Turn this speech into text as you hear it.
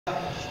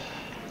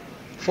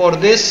For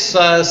this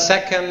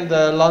second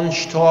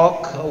lunch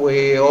talk,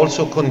 we're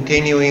also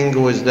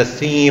continuing with the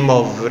theme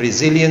of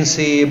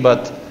resiliency,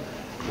 but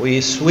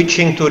we're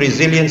switching to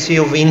resiliency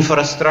of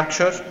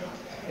infrastructure,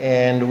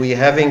 and we're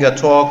having a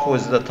talk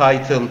with the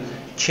title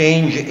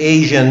Change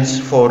Agents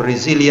for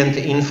Resilient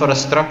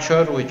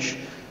Infrastructure, which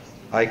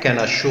I can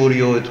assure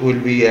you it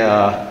will be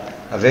a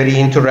very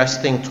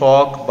interesting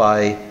talk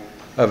by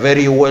a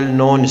very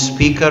well-known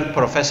speaker,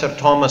 Professor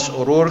Thomas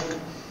O'Rourke,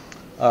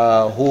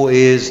 who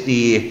is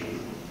the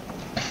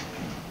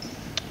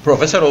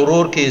Professor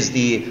O'Rourke is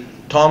the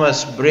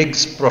Thomas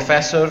Briggs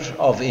Professor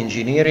of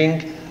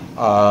Engineering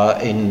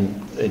in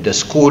the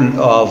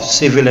School of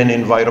Civil and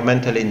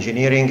Environmental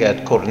Engineering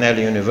at Cornell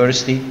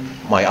University,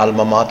 my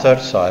alma mater,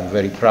 so I'm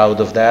very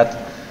proud of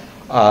that.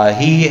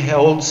 He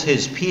holds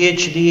his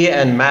PhD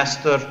and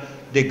master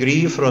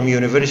degree from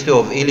University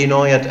of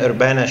Illinois at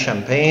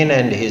Urbana-Champaign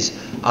and his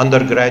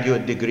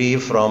undergraduate degree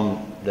from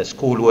the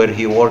school where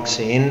he works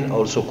in,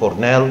 also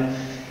Cornell.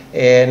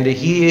 And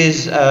he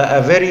is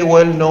a very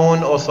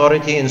well-known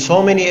authority in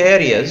so many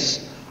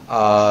areas,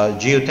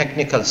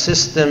 geotechnical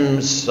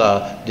systems,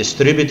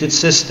 distributed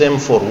system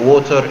for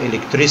water,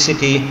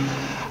 electricity.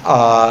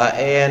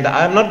 And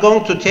I'm not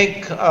going to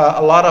take a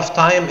lot of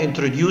time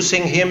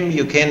introducing him.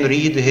 You can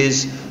read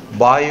his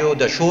bio,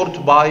 the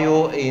short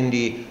bio in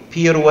the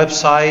peer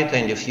website,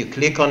 and if you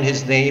click on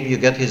his name, you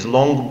get his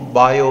long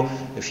bio.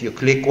 If you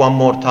click one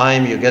more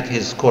time, you get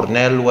his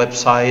Cornell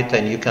website,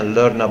 and you can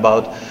learn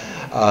about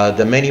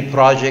the many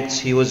projects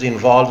he was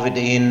involved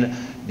in,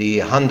 the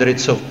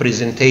hundreds of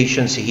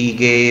presentations he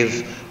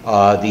gave,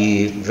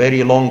 the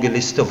very long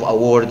list of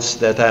awards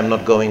that I'm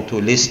not going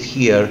to list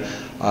here,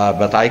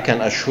 but I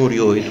can assure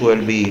you it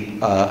will be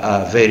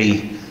a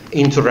very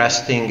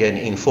interesting and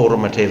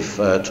informative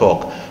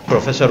talk.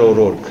 Professor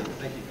O'Rourke.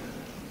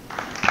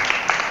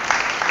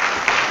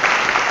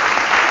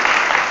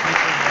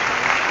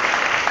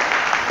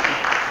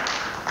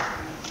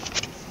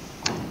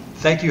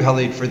 Thank you,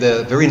 Khalid, for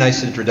the very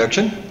nice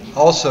introduction.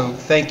 Also,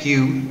 thank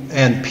you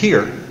and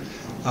Peer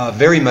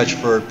very much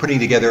for putting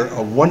together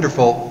a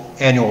wonderful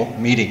annual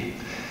meeting.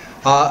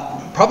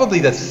 Probably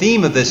the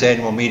theme of this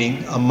annual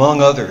meeting,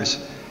 among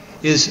others,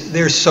 is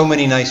there's so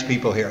many nice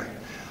people here.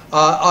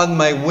 On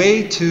my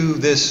way to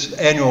this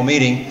annual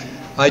meeting,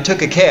 I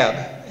took a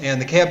cab, and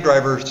the cab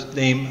driver's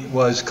name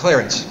was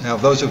Clarence. Now,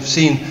 those who've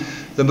seen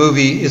the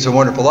movie It's a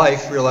Wonderful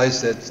Life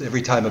realize that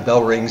every time a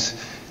bell rings,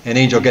 an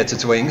angel gets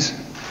its wings.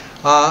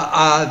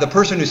 The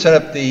person who set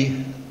up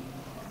the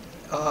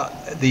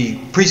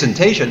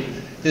presentation,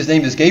 his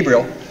name is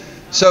Gabriel.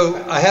 So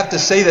I have to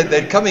say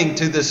that coming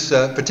to this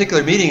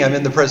particular meeting, I'm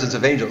in the presence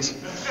of angels.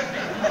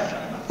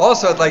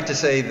 Also, I'd like to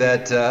say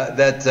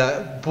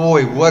that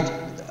boy, what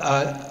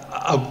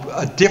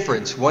a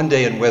difference one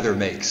day in weather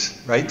makes,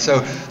 right?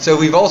 So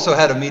we've also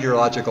had a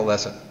meteorological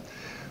lesson.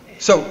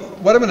 So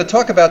what I'm going to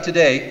talk about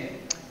today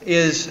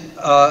is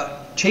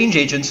change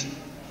agents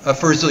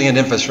for resilient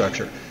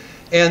infrastructure.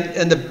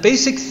 And the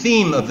basic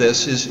theme of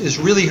this is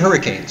really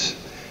hurricanes.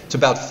 It's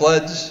about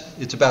floods,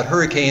 it's about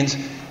hurricanes,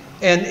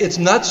 and it's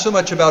not so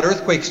much about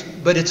earthquakes,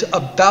 but it's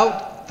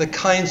about the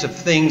kinds of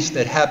things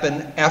that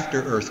happen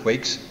after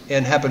earthquakes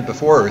and happen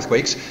before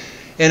earthquakes.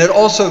 And it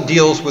also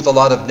deals with a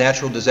lot of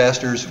natural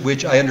disasters,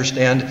 which I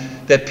understand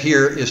that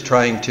Peer is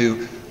trying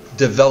to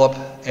develop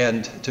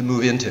and to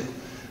move into.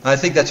 I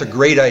think that's a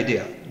great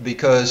idea,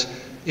 because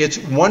it's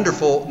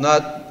wonderful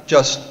not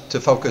just to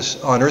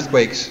focus on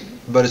earthquakes,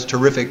 but it's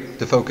terrific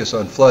to focus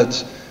on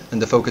floods and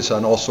to focus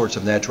on all sorts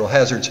of natural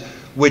hazards,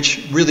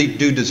 which really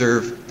do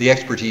deserve the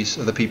expertise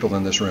of the people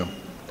in this room.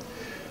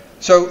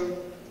 So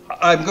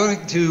I'm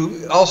going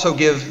to also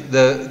give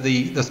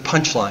the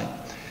punchline.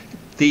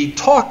 The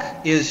talk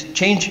is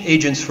Change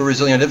Agents for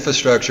Resilient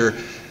Infrastructure,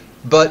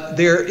 but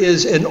there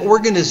is an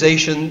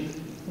organization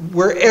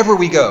wherever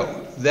we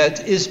go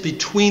that is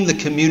between the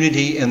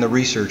community and the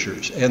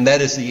researchers, and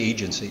that is the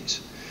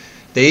agencies.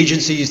 The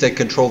agencies that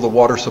control the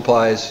water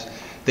supplies,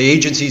 the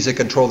agencies that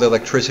control the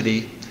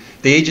electricity,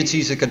 the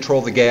agencies that control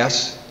the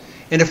gas.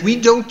 And if we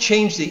don't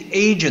change the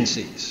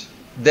agencies,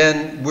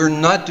 then we're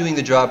not doing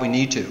the job we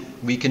need to.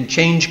 We can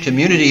change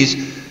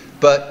communities,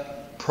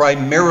 but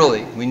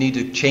primarily we need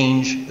to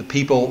change the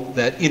people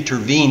that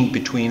intervene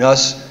between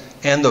us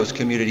and those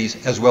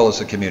communities, as well as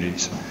the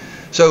communities.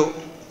 So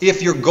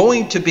if you're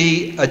going to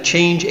be a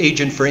change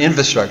agent for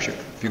infrastructure,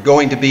 if you're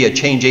going to be a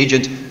change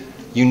agent,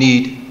 you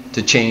need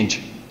to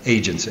change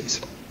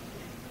agencies.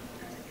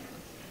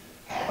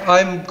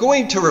 I'm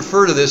going to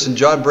refer to this, and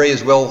John Bray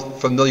is well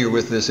familiar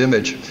with this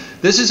image.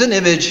 This is an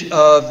image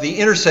of the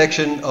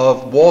intersection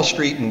of Wall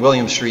Street and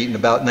William Street in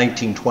about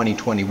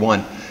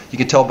 1920-21. You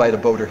can tell by the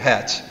boater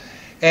hats.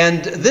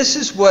 And this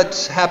is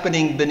what's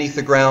happening beneath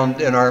the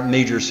ground in our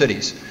major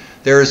cities.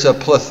 There's a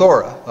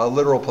plethora, a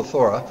literal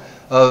plethora,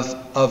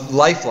 of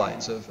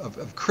lifelines,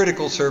 of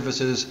critical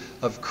services,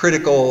 of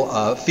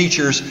critical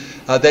features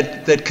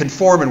that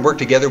conform and work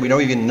together. We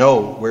don't even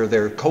know where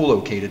they're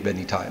co-located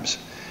many times.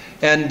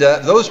 And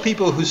those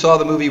people who saw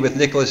the movie with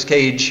Nicolas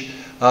Cage,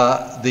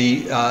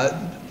 the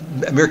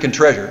American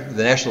Treasure,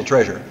 the National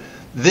Treasure,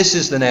 This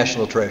is the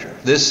national treasure.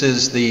 This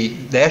is the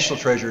national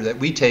treasure that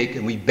we take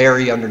and we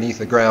bury underneath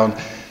the ground,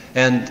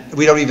 and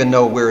we don't even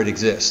know where it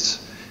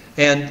exists.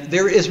 And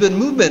there has been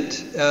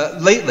movement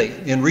lately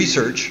in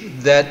research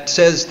that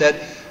says that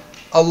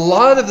a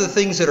lot of the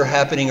things that are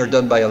happening are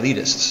done by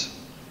elitists.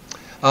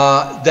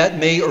 That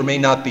may or may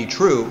not be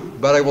true,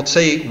 but I will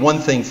say one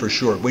thing for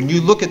sure. When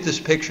you look at this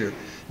picture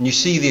and you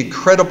see the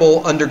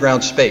incredible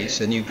underground space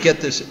and you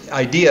get this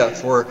idea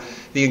for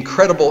the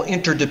incredible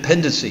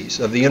interdependencies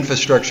of the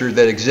infrastructure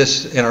that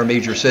exists in our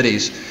major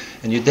cities,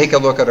 and you take a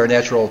look at our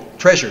natural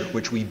treasure,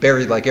 which we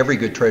bury like every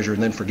good treasure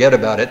and then forget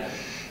about it,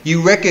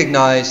 you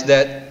recognize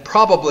that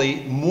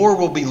probably more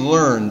will be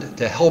learned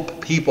to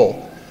help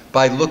people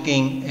by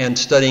looking and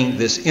studying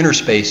this inner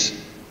space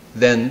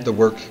than the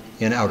work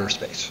in outer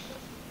space.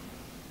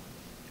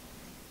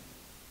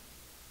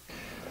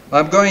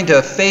 I'm going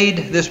to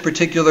fade this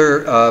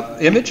particular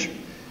image,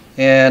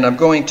 and I'm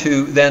going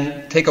to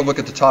then take a look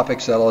at the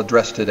topics that I'll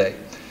address today.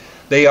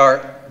 They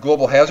are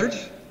global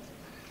hazards,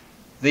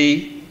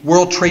 the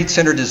World Trade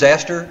Center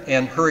disaster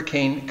and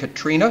Hurricane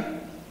Katrina,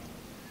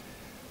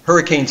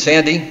 Hurricane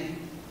Sandy,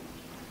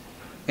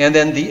 and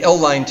then the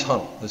L-Line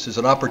Tunnel. This is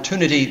an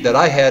opportunity that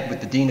I had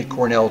with the Dean at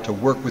Cornell to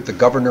work with the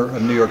Governor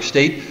of New York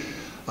State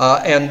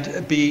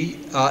and be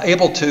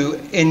able to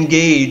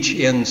engage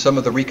in some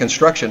of the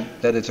reconstruction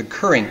that is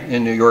occurring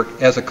in New York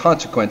as a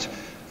consequence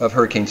of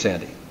Hurricane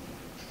Sandy.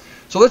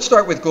 So let's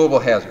start with global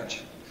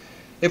hazards.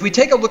 If we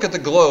take a look at the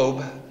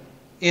globe,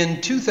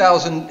 in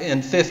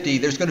 2050,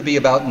 there's going to be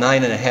about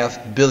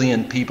 9.5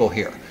 billion people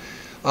here.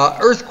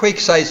 Earthquake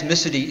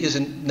seismicity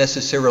isn't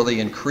necessarily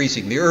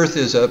increasing. The Earth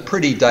is a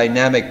pretty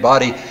dynamic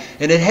body,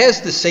 and it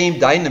has the same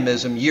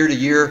dynamism year to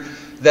year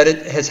that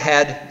it has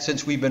had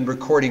since we've been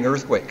recording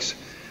earthquakes.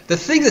 The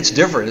thing that's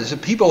different is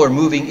that people are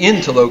moving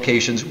into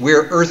locations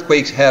where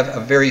earthquakes have a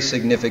very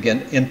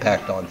significant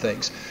impact on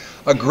things.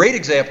 A great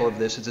example of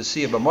this is the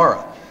Sea of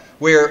Marmara,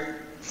 where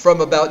from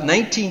about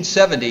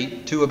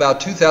 1970 to about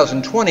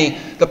 2020,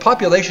 the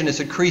population has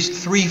increased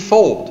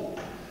threefold.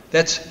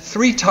 That's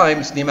 3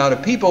 times the amount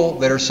of people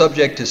that are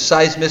subject to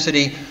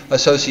seismicity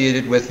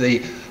associated with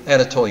the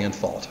Anatolian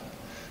Fault.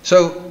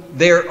 So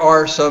there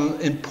are some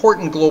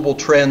important global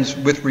trends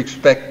with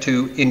respect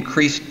to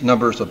increased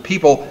numbers of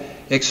people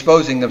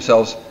exposing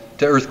themselves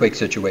to earthquake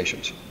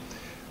situations.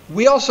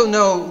 We also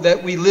know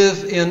that we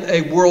live in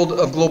a world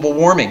of global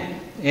warming,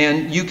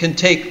 and you can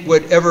take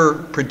whatever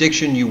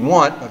prediction you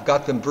want. I've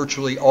got them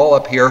virtually all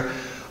up here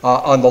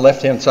on the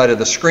left-hand side of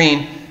the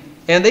screen,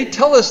 and they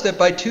tell us that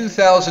by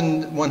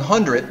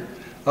 2100,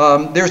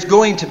 there's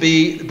going to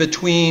be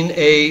between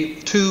a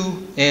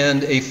 2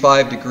 and a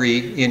 5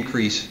 degree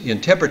increase in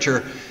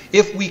temperature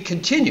if we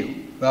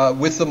continue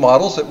with the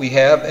models that we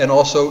have and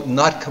also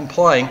not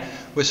complying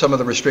with some of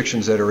the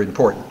restrictions that are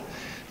important.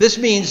 This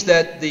means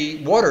that the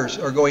waters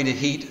are going to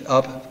heat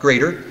up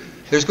greater.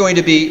 There's going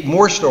to be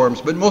more storms,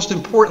 but most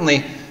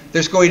importantly,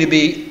 there's going to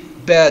be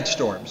bad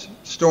storms.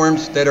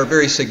 Storms that are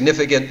very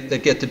significant,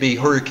 that get to be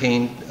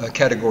hurricane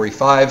category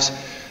 5s.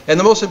 And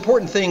the most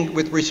important thing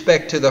with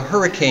respect to the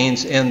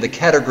hurricanes and the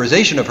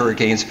categorization of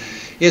hurricanes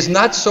is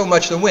not so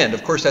much the wind.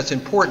 Of course, that's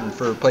important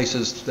for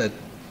places that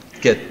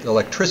get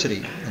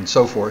electricity and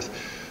so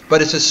forth.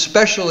 But it's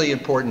especially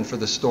important for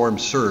the storm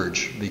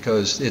surge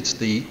because it's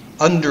the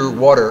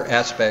underwater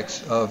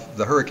aspects of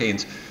the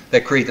hurricanes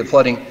that create the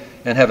flooding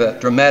and have a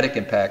dramatic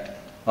impact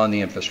on the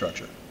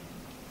infrastructure.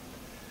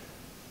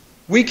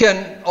 We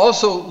can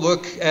also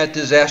look at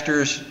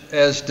disasters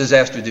as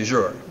disaster du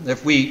jour.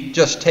 If we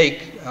just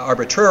take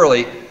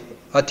arbitrarily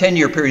a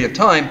 10-year period of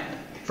time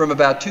from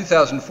about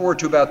 2004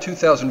 to about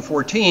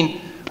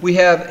 2014, we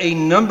have a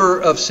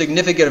number of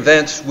significant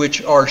events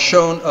which are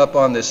shown up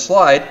on this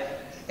slide,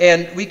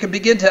 and we can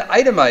begin to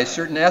itemize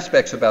certain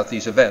aspects about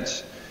these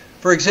events.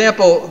 For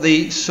example,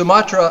 the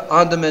Sumatra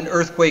Andaman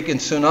earthquake and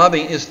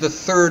tsunami is the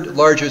 3rd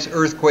largest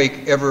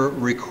earthquake ever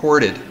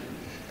recorded.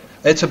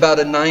 It's about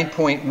a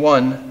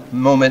 9.1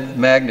 moment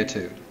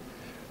magnitude.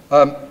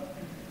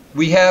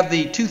 We have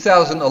the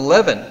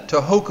 2011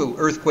 Tohoku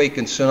earthquake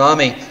and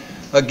tsunami.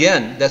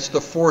 Again, that's the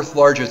 4th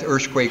largest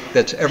earthquake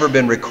that's ever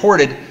been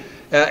recorded,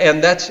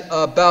 and that's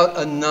about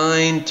a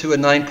 9 to a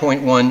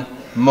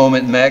 9.1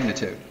 moment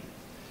magnitude.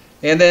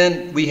 And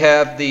then we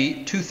have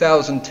the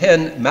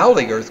 2010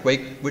 Maui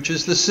earthquake, which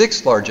is the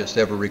 6th largest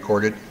ever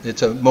recorded.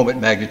 It's a moment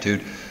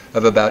magnitude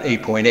of about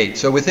 8.8.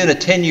 So within a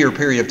 10-year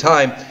period of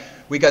time,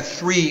 we got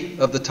 3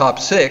 of the top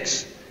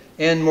 6.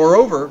 And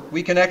moreover,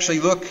 we can actually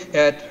look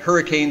at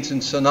hurricanes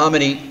and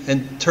tsunami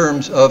in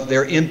terms of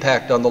their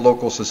impact on the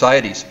local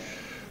societies.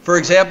 For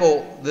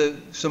example, the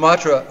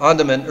Sumatra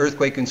Andaman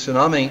earthquake and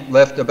tsunami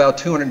left about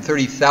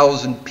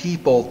 230,000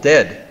 people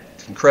dead.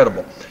 It's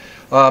incredible.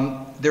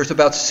 There's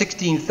about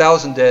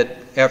 16,000 dead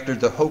after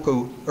the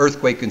Tohoku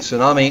earthquake and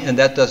tsunami, and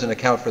that doesn't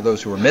account for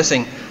those who are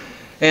missing.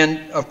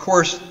 And of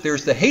course,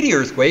 there's the Haiti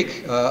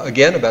earthquake,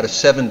 again, about a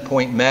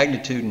 7-point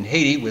magnitude in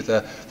Haiti with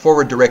a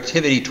forward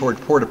directivity toward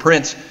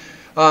Port-au-Prince.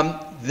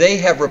 They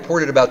have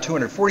reported about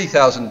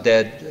 240,000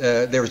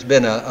 dead. There's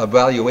been an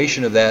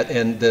evaluation of that,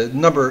 and the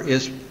number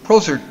is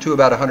closer to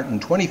about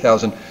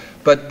 120,000,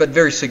 but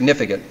very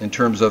significant in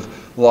terms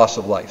of loss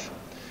of life.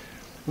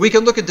 We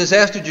can look at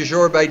disaster du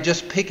jour by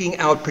just picking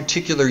out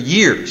particular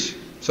years.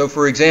 So,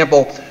 for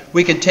example,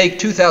 we can take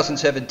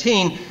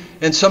 2017,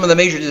 and some of the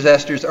major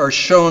disasters are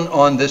shown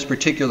on this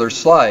particular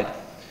slide.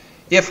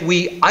 If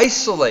we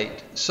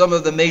isolate some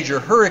of the major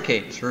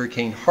hurricanes,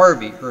 Hurricane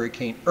Harvey,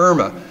 Hurricane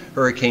Irma,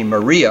 Hurricane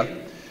Maria,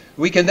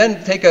 we can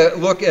then take a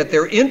look at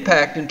their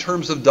impact in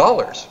terms of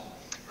dollars.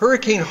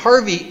 Hurricane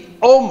Harvey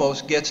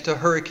almost gets to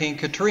Hurricane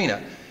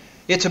Katrina.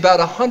 It's about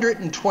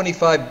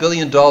 $125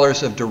 billion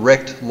of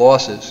direct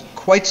losses,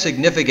 quite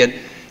significant,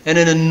 and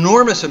an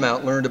enormous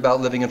amount learned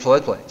about living in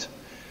floodplains.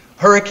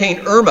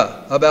 Hurricane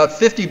Irma, about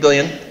 $50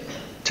 billion,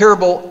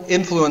 terrible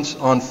influence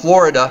on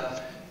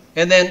Florida.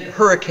 And then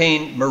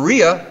Hurricane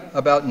Maria,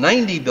 about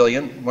 $90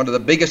 billion, one of the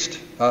biggest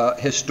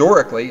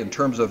historically in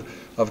terms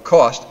of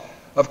cost,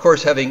 of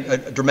course having a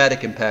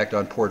dramatic impact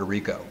on Puerto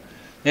Rico.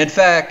 In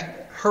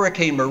fact,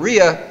 Hurricane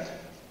Maria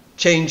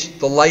changed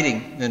the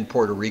lighting in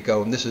Puerto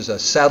Rico, and this is a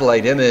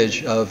satellite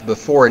image of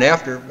before and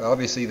after.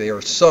 Obviously, there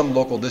are some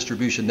local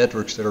distribution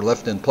networks that are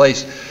left in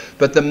place,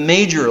 but the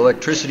major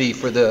electricity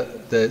for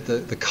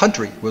the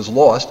country was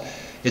lost.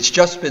 It's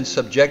just been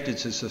subjected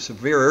to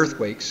severe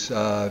earthquakes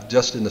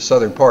just in the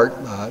southern part.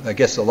 I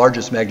guess the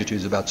largest magnitude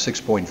is about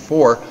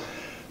 6.4.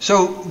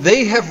 So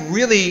they have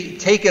really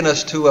taken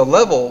us to a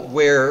level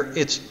where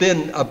it's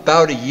been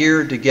about a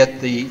year to get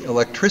the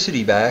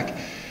electricity back,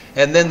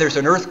 and then there's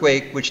an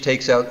earthquake which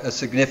takes out a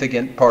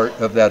significant part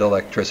of that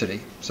electricity.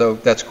 So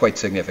that's quite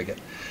significant.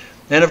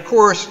 And of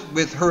course,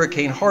 with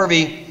Hurricane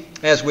Harvey,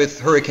 as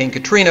with Hurricane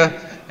Katrina,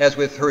 as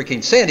with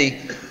Hurricane Sandy,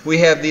 we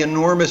have the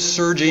enormous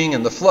surging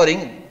and the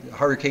flooding.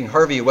 Hurricane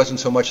Harvey, it wasn't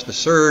so much the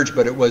surge,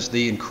 but it was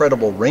the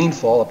incredible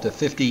rainfall, up to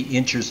 50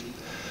 inches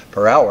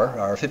per hour,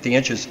 or 50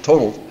 inches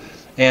total,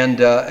 and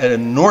an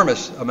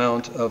enormous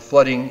amount of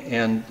flooding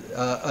and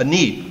a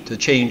need to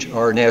change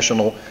our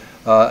national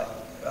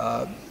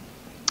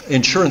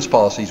insurance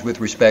policies with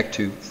respect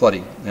to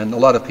flooding. And a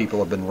lot of people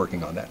have been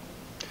working on that.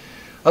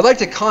 I'd like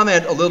to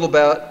comment a little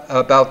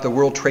about the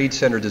World Trade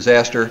Center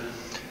disaster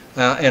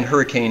and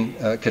Hurricane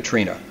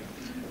Katrina.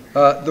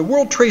 The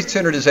World Trade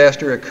Center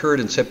disaster occurred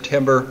in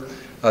September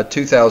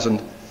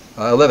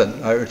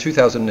 2011, or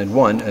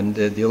 2001, and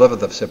the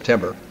 11th of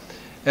September.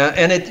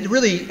 And it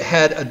really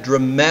had a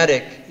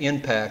dramatic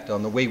impact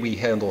on the way we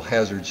handle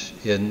hazards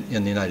in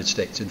the United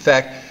States. In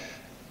fact,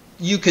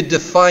 you could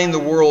define the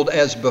world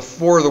as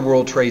before the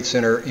World Trade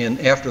Center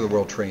and after the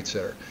World Trade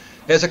Center.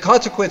 As a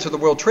consequence of the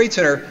World Trade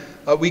Center,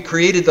 we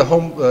created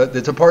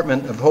the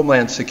Department of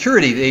Homeland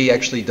Security. They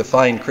actually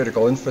defined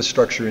critical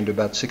infrastructure into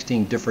about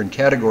 16 different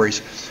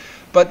categories.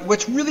 But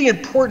what's really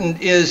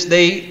important is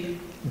they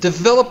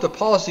developed a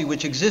policy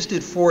which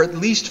existed for at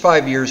least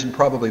 5 years and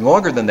probably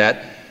longer than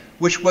that,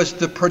 which was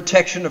the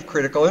protection of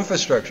critical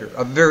infrastructure,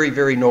 a very,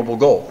 very noble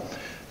goal.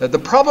 The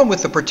problem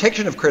with the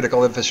protection of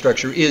critical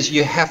infrastructure is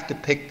you have to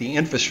pick the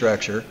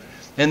infrastructure,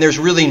 and there's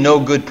really no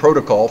good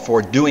protocol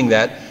for doing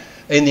that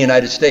in the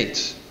United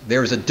States.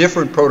 There's a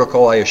different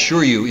protocol, I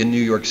assure you, in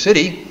New York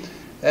City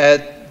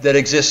that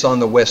exists on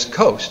the West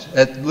Coast,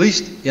 at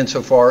least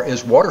insofar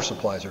as water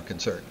supplies are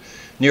concerned.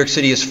 New York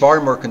City is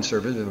far more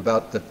conservative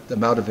about the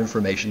amount of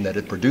information that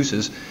it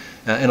produces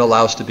and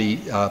allows to be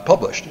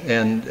published.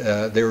 And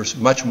there's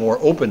much more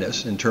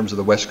openness in terms of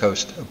the West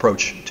Coast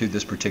approach to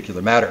this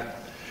particular matter.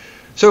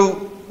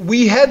 So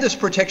we had this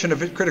protection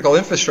of critical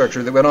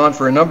infrastructure that went on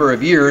for a number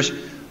of years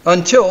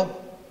until,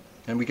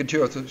 and we can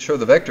show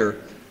the vector,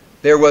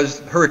 there was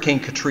Hurricane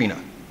Katrina,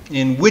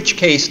 in which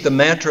case the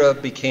mantra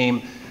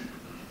became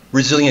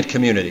resilient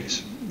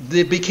communities.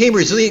 They became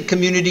resilient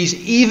communities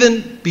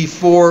even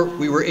before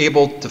we were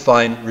able to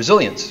define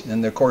resilience.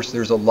 And of course,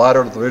 there's a lot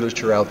of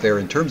literature out there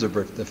in terms of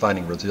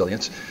defining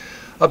resilience.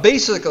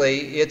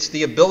 Basically, it's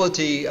the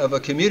ability of a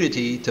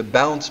community to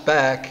bounce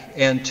back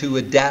and to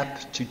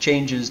adapt to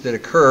changes that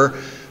occur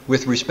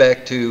with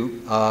respect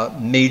to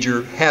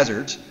major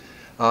hazards.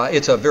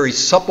 It's a very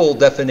supple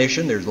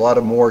definition. There's a lot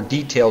of more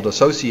detailed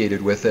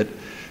associated with it.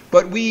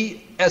 But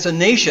we, as a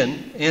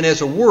nation and as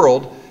a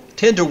world,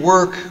 tend to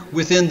work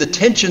within the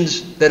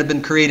tensions that have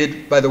been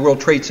created by the World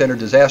Trade Center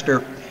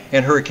disaster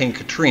and Hurricane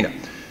Katrina.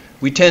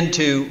 We tend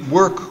to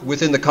work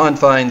within the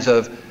confines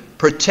of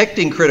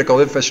protecting critical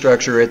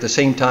infrastructure at the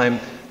same time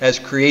as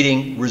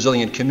creating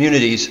resilient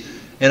communities.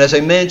 And as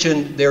I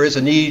mentioned, there is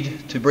a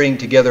need to bring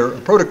together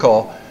a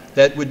protocol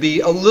that would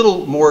be a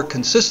little more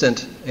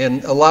consistent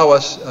and allow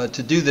us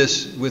to do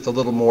this with a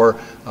little more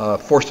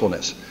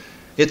forcefulness.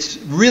 It's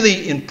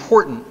really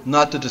important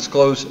not to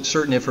disclose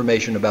certain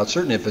information about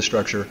certain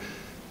infrastructure,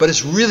 but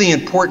it's really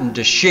important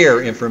to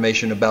share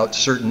information about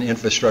certain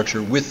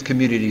infrastructure with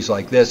communities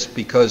like this,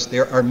 because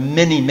there are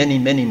many, many,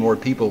 many more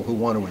people who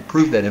want to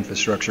improve that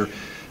infrastructure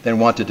than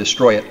want to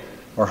destroy it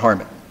or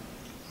harm it.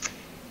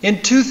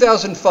 In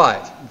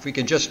 2005, if we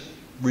can just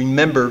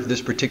remember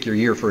this particular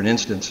year for an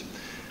instance,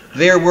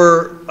 there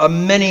were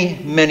many,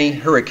 many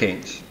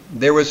hurricanes.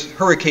 there was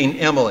Hurricane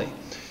Emily.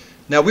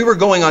 Now, we were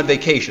going on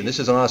vacation. This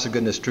is an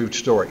honest-to-goodness true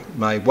story.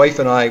 My wife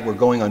and I were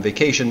going on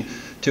vacation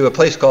to a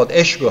place called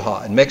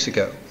Xbuja in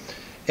Mexico.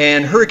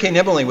 And Hurricane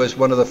Emily was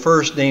one of the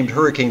first named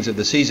hurricanes of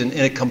the season, and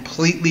it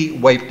completely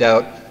wiped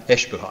out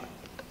Xbuja.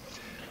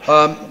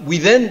 We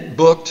then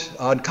booked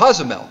on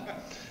Cozumel.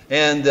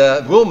 And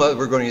Wilma,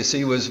 we're going to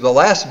see, was the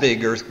last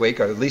big earthquake,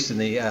 or at least in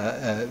the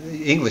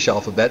English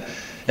alphabet.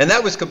 And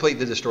that was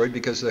completely destroyed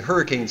because the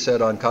hurricane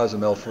set on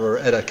Cozumel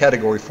at a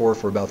Category 4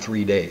 for about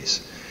 3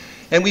 days.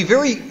 And we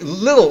very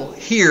little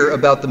hear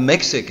about the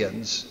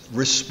Mexicans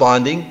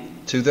responding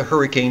to the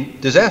hurricane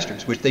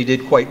disasters, which they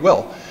did quite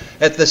well.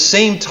 At the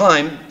same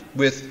time,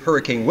 with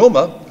Hurricane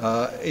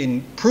Wilma,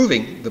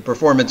 improving the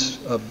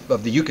performance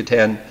of the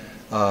Yucatan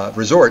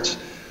resorts,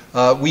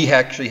 we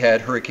actually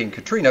had Hurricane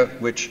Katrina,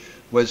 which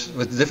was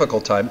a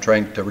difficult time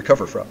trying to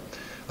recover from.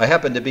 I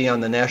happened to be on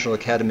the National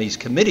Academy's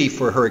committee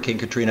for Hurricane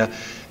Katrina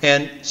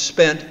and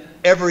spent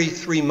every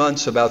 3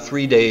 months, about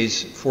 3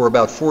 days, for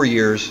about 4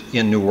 years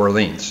in New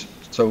Orleans.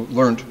 So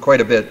learned quite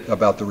a bit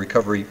about the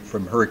recovery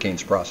from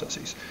hurricanes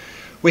processes.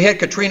 We had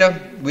Katrina,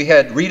 we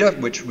had Rita,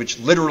 which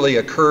literally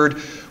occurred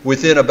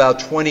within about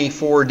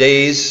 24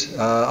 days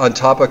on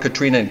top of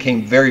Katrina and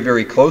came very,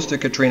 very close to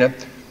Katrina.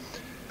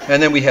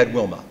 And then we had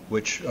Wilma,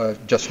 which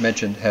just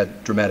mentioned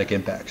had dramatic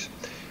impacts.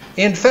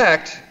 In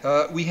fact,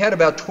 we had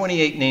about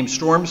 28 named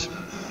storms,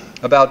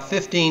 about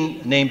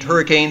 15 named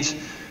hurricanes.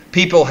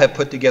 People have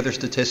put together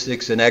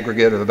statistics in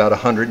aggregate of about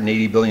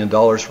 $180 billion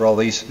for all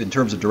these in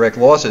terms of direct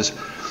losses.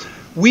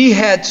 We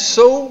had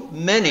so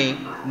many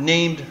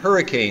named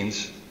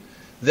hurricanes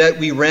that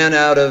we ran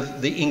out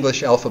of the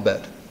English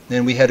alphabet.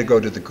 And we had to go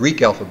to the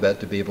Greek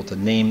alphabet to be able to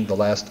name the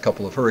last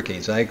couple of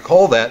hurricanes. And I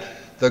call that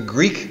the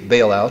Greek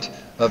bailout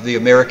of the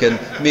American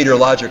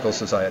Meteorological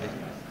Society.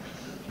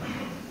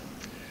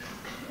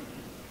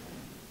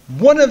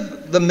 One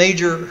of the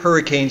major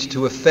hurricanes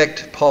to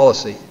affect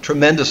policy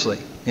tremendously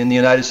in the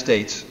United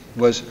States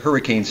was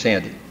Hurricane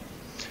Sandy.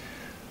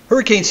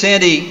 Hurricane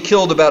Sandy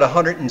killed about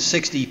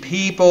 160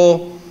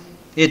 people.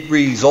 It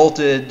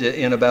resulted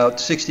in about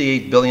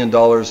 $68 billion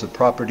of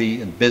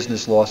property and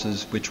business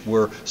losses, which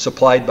were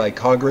supplied by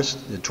Congress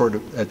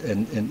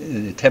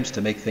in attempts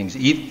to make things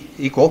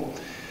equal.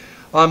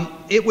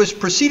 It was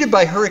preceded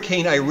by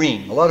Hurricane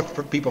Irene. A lot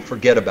of people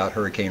forget about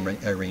Hurricane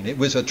Irene. It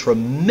was a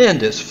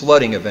tremendous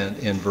flooding event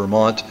in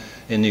Vermont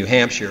and New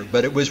Hampshire,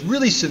 but it was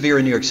really severe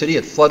in New York City.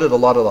 It flooded a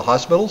lot of the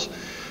hospitals.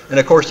 And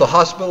of course, the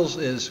hospitals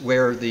is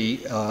where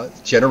the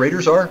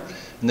generators are.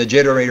 And the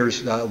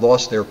generators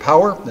lost their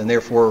power, and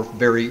therefore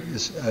very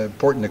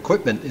important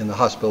equipment in the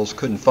hospitals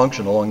couldn't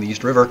function along the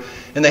East River.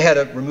 And they had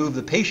to remove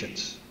the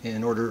patients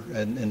in order,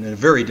 and in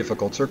very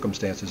difficult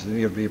circumstances,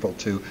 to be able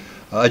to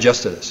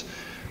adjust to this.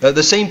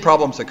 The same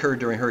problems occurred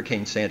during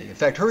Hurricane Sandy. In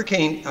fact,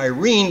 Hurricane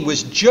Irene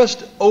was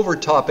just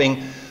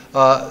overtopping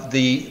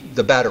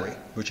the Battery,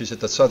 which is at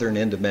the southern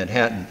end of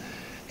Manhattan.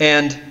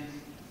 And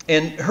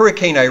in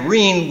Hurricane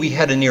Irene, we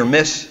had a near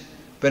miss,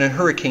 but in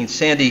Hurricane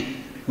Sandy,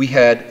 we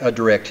had a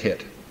direct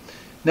hit.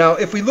 Now,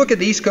 if we look at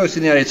the east coast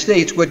of the United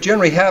States, what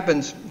generally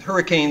happens,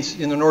 hurricanes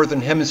in the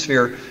northern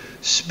hemisphere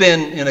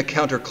spin in a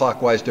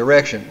counterclockwise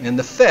direction. And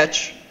the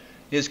fetch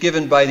is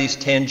given by these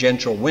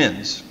tangential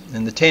winds.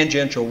 And the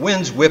tangential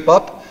winds whip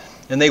up,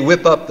 and they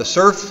whip up the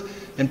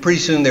surf, and pretty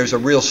soon there's a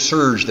real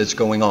surge that's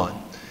going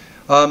on.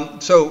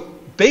 So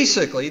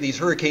basically, these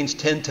hurricanes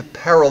tend to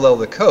parallel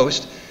the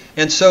coast,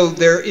 and so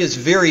there is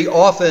very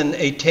often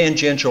a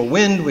tangential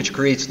wind which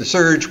creates the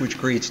surge, which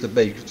creates the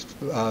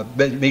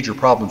major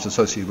problems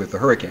associated with the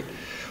hurricane.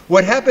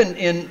 What happened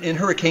in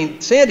Hurricane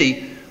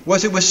Sandy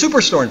was it was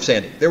Superstorm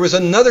Sandy. There was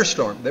another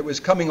storm that was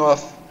coming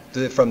off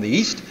from the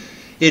east.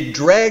 It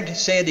dragged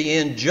Sandy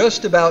in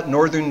just about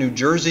northern New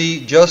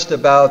Jersey, just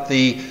about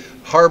the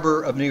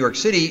harbor of New York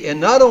City, and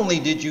not only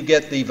did you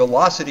get the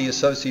velocity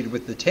associated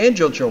with the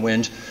tangential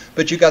winds,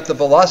 but you got the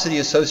velocity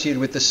associated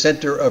with the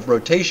center of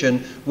rotation,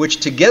 which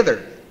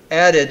together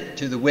added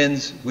to the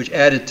winds, which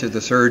added to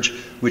the surge,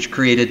 which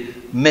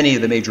created many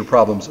of the major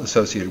problems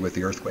associated with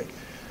the earthquake.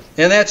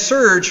 And that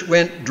surge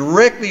went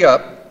directly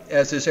up,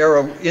 as this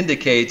arrow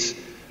indicates,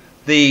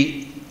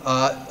 the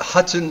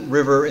Hudson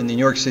River in the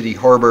New York City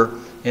harbor,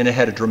 and it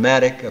had a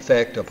dramatic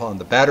effect upon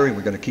the Battery.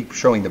 We're going to keep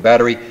showing the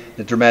Battery,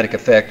 the dramatic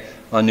effect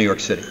on New York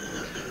City.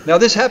 Now,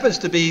 this happens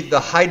to be the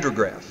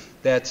hydrograph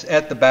that's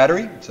at the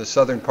Battery. It's the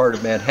southern part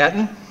of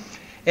Manhattan.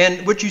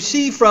 And what you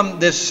see from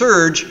this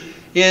surge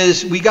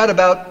is we got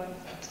about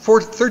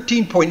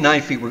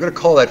 13.9 feet. We're going to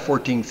call that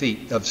 14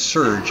 feet of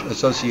surge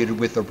associated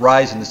with the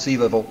rise in the sea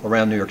level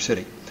around New York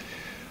City.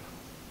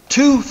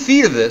 2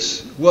 feet of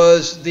this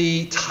was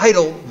the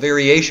tidal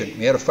variation.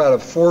 We had about a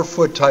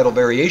 4-foot tidal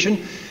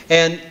variation.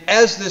 And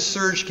as this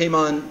surge came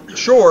on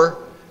shore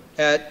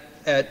at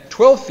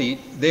 12 feet,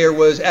 there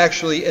was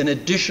actually an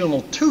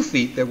additional 2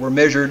 feet that were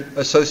measured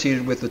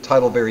associated with the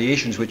tidal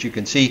variations, which you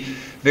can see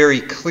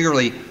very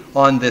clearly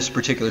on this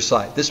particular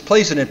slide. This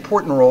plays an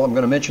important role. I'm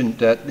going to mention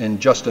that in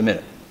just a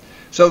minute.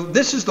 So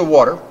this is the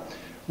water.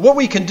 What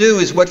we can do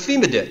is what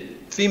FEMA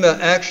did. FEMA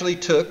actually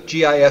took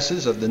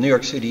GISs of the New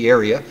York City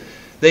area.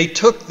 They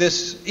took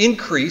this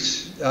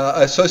increase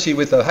associated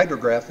with the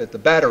hydrograph at the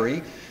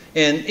battery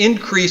and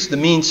increased the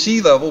mean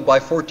sea level by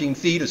 14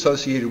 feet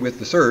associated with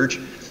the surge,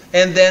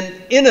 and then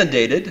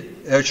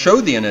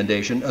showed the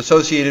inundation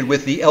associated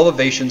with the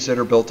elevations that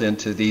are built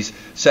into these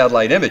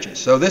satellite images.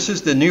 So this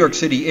is the New York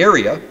City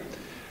area.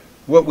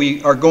 What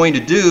we are going to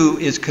do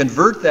is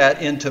convert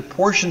that into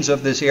portions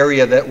of this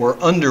area that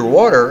were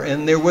underwater,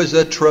 and there was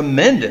a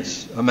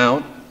tremendous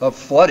amount of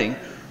flooding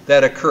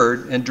that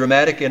occurred and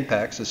dramatic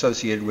impacts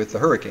associated with the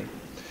hurricane.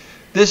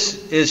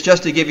 This is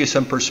just to give you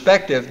some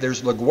perspective.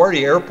 There's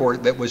LaGuardia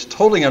Airport that was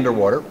totally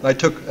underwater. I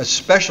took a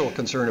special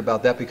concern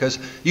about that because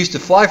I used to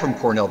fly from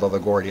Cornell to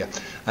LaGuardia.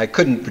 I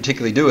couldn't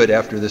particularly do it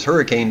after this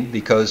hurricane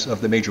because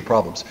of the major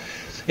problems.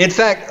 In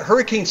fact,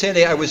 Hurricane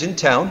Sandy, I was in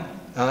town.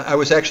 I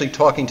was actually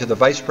talking to the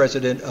vice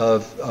president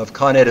of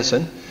Con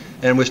Edison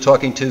and was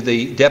talking to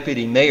the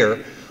deputy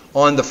mayor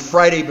on the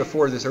Friday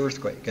before this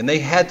earthquake. And they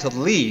had to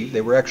leave.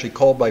 They were actually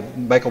called by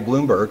Michael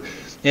Bloomberg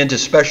into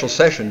special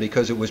session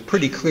because it was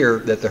pretty clear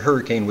that the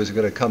hurricane was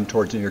going to come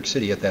towards New York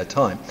City at that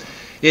time.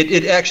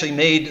 It actually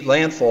made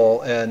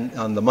landfall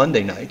on the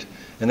Monday night,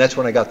 and that's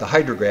when I got the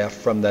hydrograph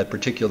from that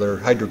particular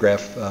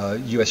hydrograph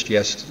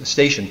USGS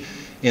station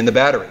in the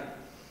battery.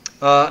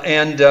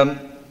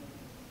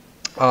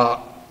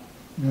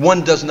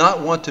 One does not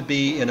want to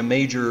be in a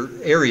major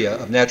area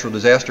of natural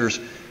disasters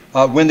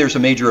when there's a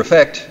major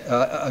effect,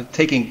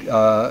 taking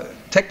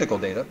technical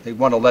data. They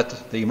want to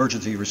let the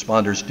emergency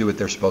responders do what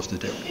they're supposed to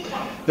do.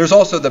 There's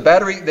also the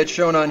battery that's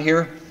shown on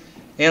here,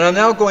 and I'm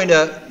now going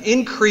to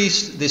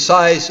increase the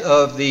size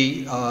of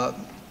the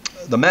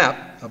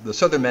map of the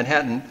southern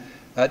Manhattan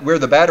at where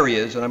the battery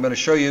is, and I'm going to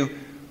show you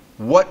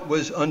what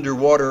was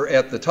underwater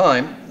at the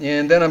time,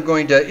 and then I'm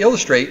going to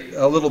illustrate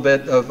a little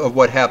bit of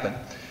what happened.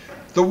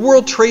 The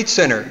World Trade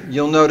Center,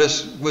 you'll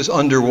notice, was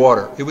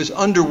underwater. It was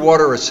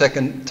underwater a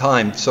second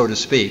time, so to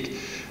speak.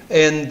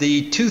 In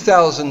the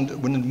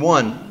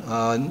 2001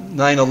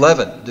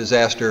 9/11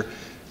 disaster,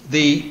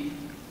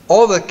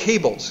 all the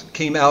cables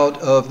came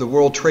out of the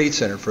World Trade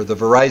Center for the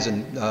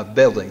Verizon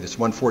building, this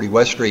 140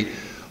 West Street,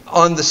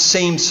 on the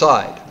same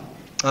side.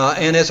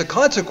 And as a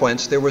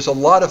consequence, there was a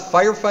lot of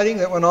firefighting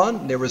that went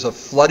on. There was a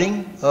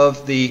flooding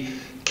of the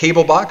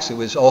cable box. It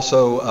was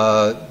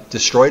also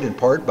destroyed in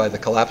part by the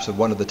collapse of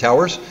one of the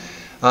towers.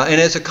 And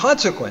as a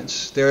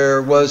consequence,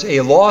 there was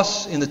a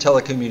loss in the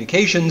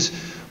telecommunications,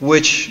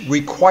 which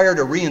required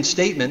a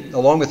reinstatement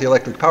along with the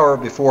electric power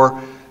before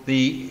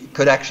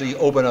could actually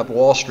open up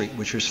Wall Street,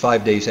 which was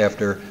 5 days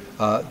after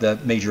the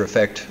major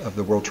effect of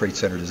the World Trade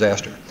Center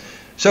disaster.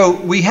 So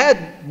we had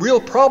real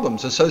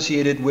problems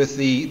associated with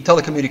the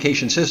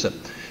telecommunication system.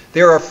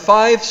 There are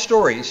 5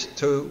 stories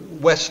to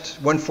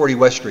 140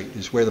 West Street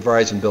is where the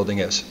Verizon building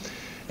is.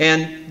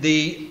 And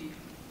the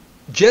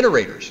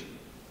generators,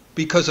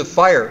 because of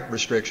fire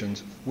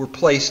restrictions, were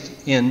placed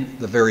in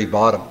the very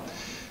bottom.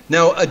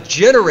 Now, a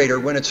generator,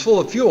 when it's full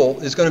of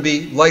fuel, is going to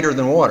be lighter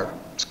than water.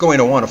 It's going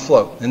to want to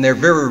float, and they're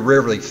very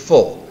rarely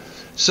full.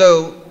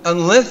 So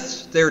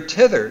unless they're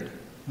tethered,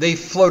 they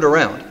float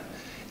around.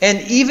 And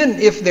even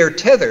if they're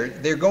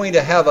tethered, they're going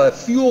to have a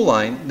fuel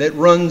line that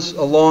runs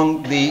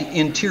along the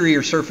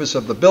interior surface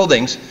of the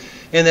buildings,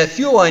 and that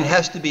fuel line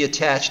has to be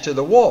attached to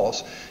the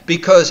walls,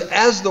 because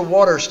as the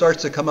water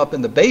starts to come up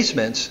in the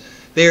basements,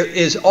 there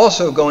is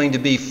also going to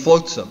be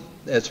flotsam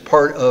as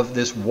part of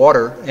this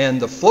water. And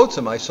the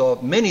flotsam, I saw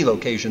many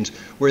locations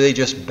where they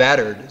just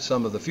battered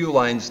some of the fuel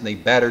lines, and they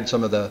battered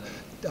some of the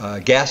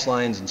gas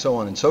lines and so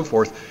on and so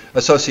forth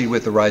associated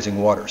with the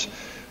rising waters.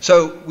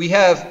 So we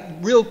have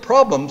real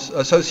problems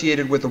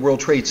associated with the World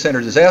Trade Center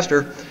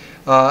disaster,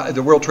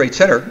 the World Trade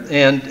Center.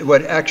 And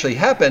what actually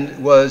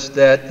happened was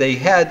that they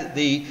had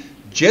the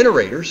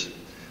generators.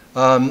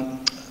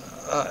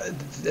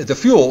 The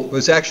fuel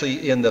was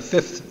actually in the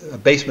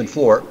 5th basement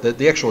floor.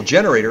 The actual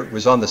generator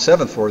was on the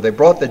 7th floor. They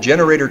brought the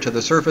generator to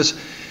the surface,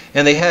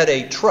 and they had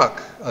a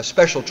truck, a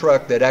special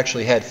truck that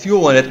actually had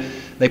fuel in it.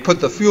 They put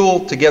the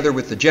fuel together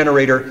with the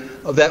generator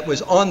that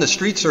was on the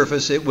street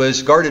surface. It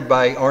was guarded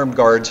by armed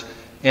guards,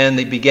 and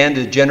they began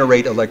to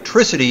generate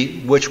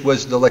electricity, which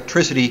was the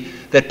electricity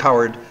that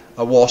powered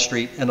Wall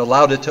Street and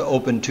allowed it to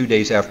open 2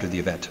 days after the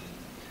event.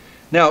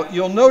 Now,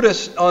 you'll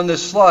notice on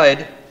this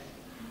slide,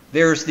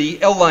 there's the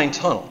L-line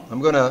tunnel. I'm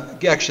going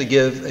to actually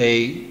give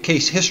a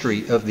case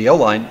history of the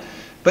L-line,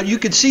 but you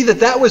can see that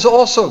that was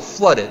also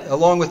flooded,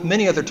 along with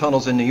many other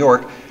tunnels in New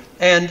York.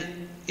 And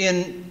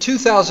in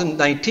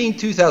 2019,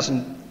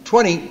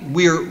 2020,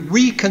 we're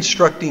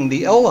reconstructing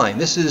the L-line.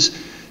 This is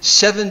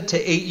 7 to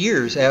 8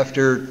 years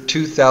after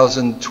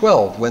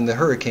 2012, when the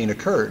hurricane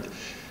occurred.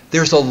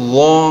 There's a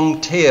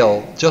long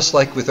tail, just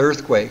like with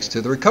earthquakes,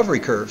 to the recovery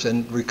curves.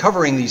 And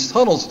recovering these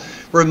tunnels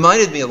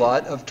reminded me a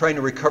lot of trying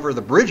to recover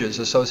the bridges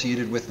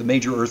associated with the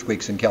major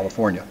earthquakes in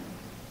California.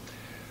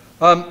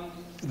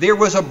 There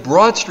was a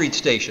Broad Street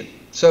station.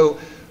 So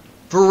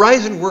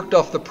Verizon worked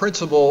off the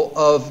principle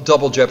of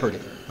double jeopardy.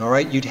 All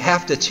right, you'd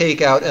have to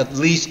take out at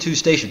least 2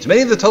 stations.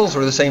 Many of the tunnels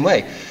were the same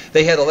way.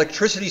 They had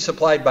electricity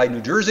supplied by New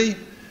Jersey,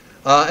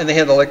 and they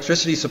had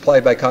electricity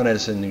supplied by Con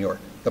Edison in New York.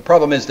 The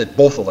problem is that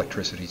both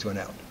electricities went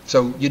out.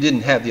 So you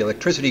didn't have the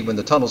electricity when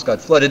the tunnels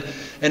got flooded,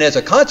 and as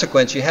a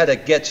consequence, you had to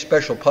get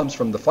special pumps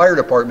from the fire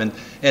department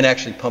and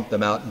actually pump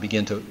them out and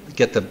begin to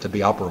get them to be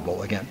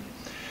operable again.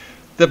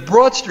 The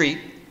Broad Street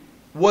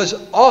was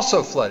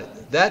also flooded.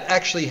 That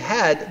actually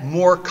had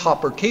more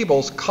copper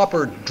cables.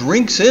 Copper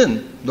drinks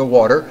in the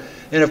water,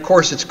 and of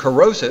course it's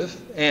corrosive,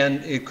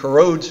 and it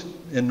corrodes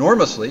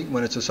enormously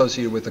when it's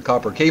associated with the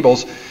copper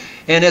cables.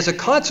 And as a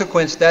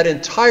consequence, that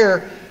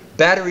entire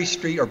Battery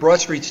Street or Broad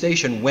Street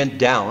station went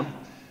down,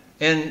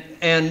 and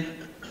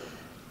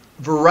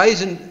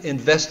Verizon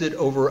invested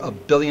over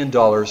 $1 billion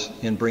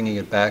in bringing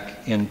it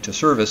back into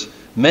service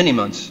many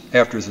months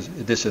after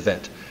this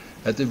event.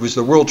 It was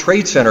the World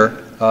Trade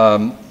Center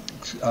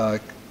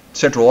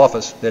central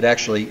office that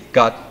actually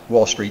got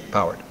Wall Street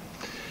powered.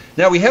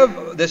 Now we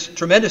have this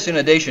tremendous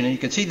inundation, and you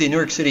can see the New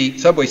York City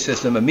subway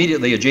system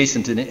immediately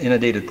adjacent to the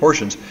inundated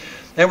portions.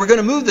 And we're going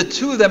to move the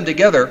two of them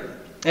together,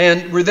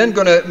 and we're then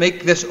going to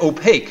make this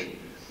opaque.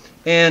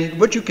 And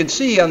what you can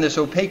see on this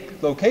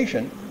opaque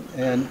location,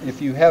 and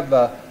if you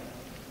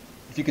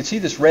can see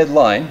this red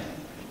line,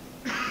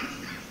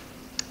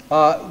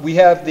 we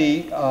have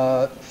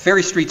the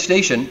Ferry Street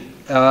Station,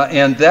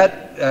 and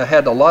that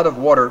had a lot of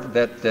water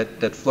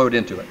that flowed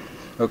into it.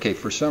 Okay,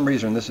 for some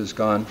reason this is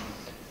gone.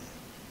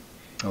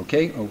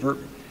 Okay, over.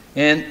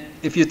 And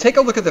if you take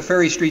a look at the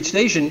Ferry Street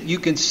Station, you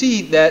can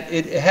see that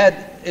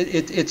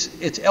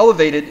it's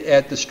elevated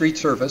at the street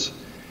surface,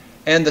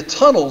 and the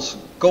tunnels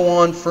go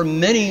on for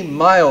many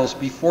miles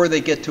before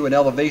they get to an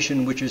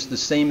elevation which is the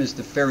same as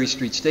the Ferry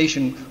Street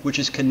Station, which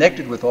is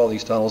connected with all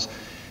these tunnels.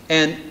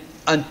 And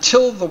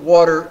until the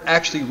water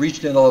actually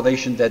reached an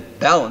elevation that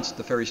balanced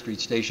the Ferry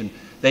Street Station,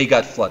 they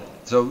got flooded.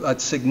 So a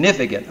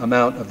significant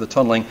amount of the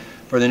tunneling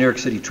for the New York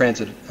City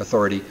Transit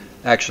Authority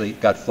actually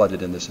got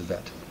flooded in this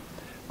event.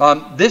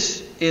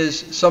 This is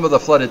some of the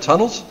flooded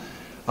tunnels.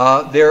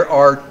 There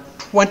are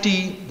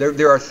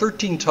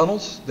 13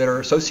 tunnels that are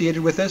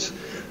associated with this.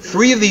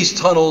 3 of these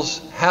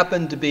tunnels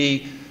happen to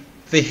be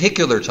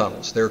vehicular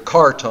tunnels. They're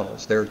car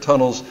tunnels. They're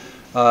tunnels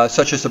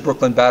such as the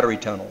Brooklyn Battery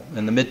Tunnel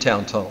and the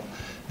Midtown Tunnel.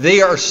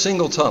 They are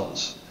single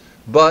tunnels.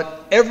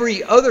 But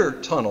every other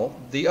tunnel,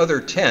 the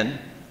other 10,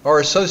 are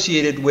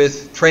associated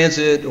with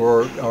transit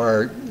or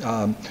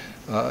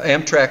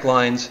Amtrak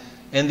lines,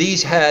 and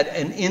these had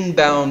an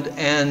inbound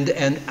and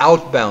an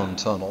outbound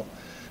tunnel.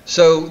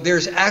 So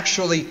there's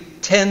actually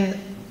 10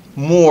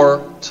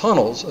 more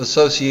tunnels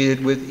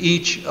associated with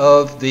each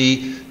of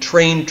the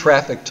train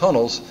traffic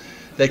tunnels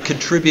that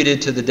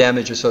contributed to the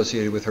damage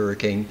associated with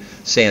Hurricane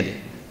Sandy.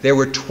 There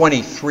were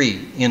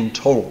 23 in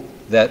total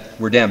that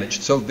were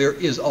damaged. So there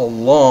is a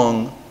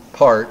long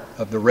part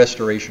of the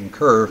restoration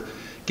curve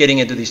getting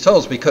into these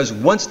tunnels, because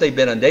once they've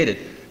been inundated,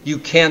 you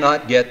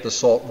cannot get the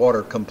salt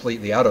water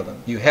completely out of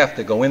them. You have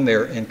to go in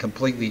there and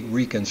completely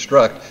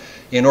reconstruct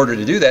in order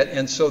to do that.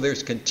 And so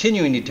there's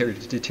continuing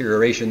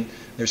deterioration.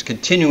 There's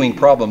continuing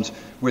problems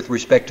with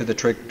respect to the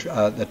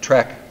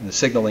track and the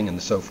signaling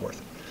and so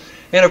forth.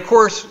 And of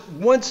course,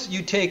 once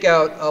you take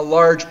out a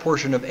large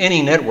portion of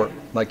any network,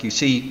 like you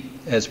see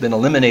has been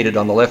eliminated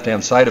on the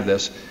left-hand side of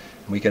this,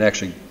 and we can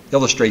actually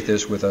illustrate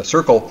this with a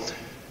circle,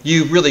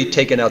 you've really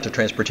taken out the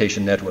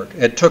transportation network.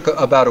 It took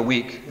about a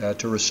week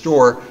to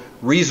restore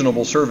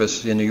reasonable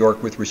service in New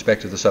York with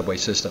respect to the subway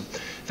system.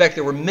 In fact,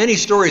 there were many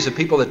stories of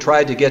people that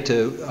tried to get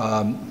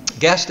to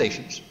gas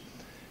stations,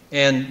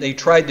 and they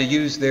tried to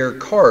use their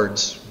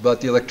cards, but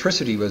the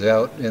electricity was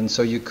out, and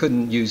so you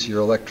couldn't use your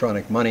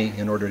electronic money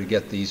in order to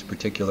get these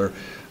particular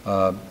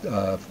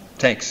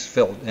tanks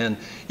filled. And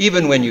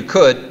even when you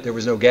could, there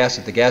was no gas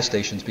at the gas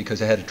stations,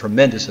 because it had a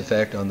tremendous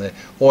effect on the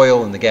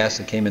oil and the gas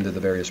that came into the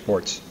various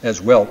ports, as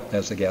well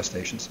as the gas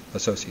stations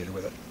associated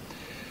with it.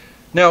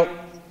 Now,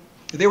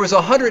 there was a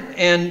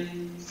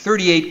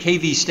 138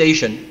 kV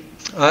station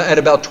at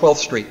about 12th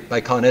Street by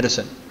Con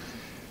Edison.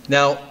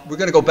 Now, we're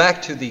going to go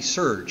back to the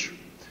surge.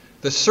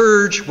 The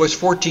surge was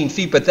 14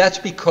 feet, but that's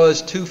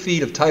because 2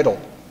 feet of tidal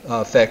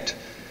effect.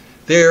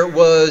 There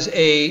was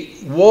a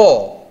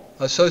wall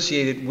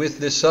associated with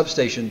this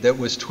substation that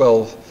was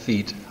 12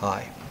 feet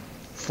high.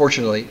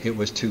 Fortunately, it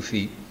was 2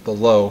 feet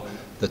below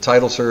the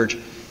tidal surge.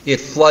 It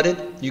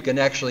flooded. You can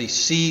actually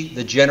see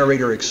the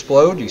generator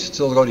explode. You can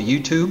still go to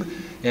YouTube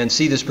and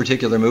see this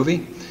particular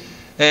movie.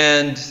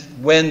 And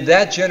when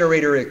that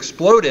generator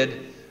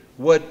exploded,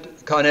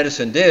 what Con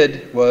Edison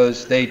did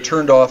was they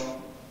turned off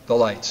the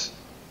lights.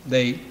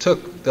 They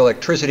took the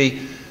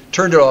electricity,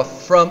 turned it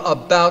off from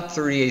about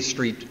 38th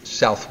Street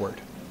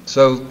southward.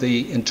 So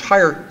the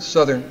entire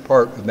southern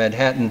part of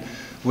Manhattan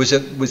was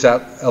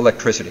without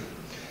electricity.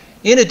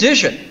 In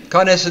addition,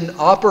 Con Edison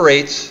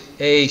operates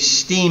a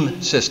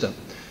steam system.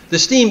 The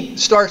steam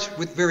starts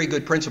with very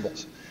good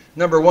principles.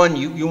 Number one,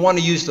 you want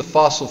to use the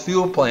fossil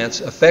fuel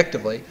plants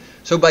effectively.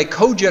 So by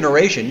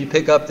cogeneration, you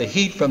pick up the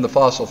heat from the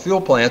fossil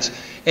fuel plants,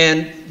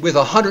 and with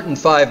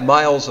 105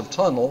 miles of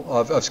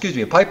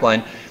a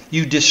pipeline,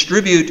 you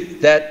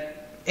distribute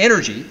that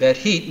energy, that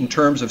heat, in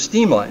terms of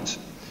steam lines.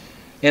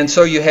 And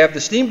so you have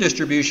the steam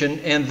distribution,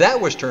 and that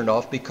was turned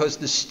off because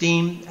the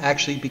steam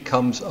actually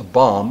becomes a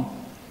bomb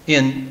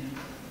in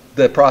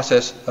the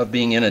process of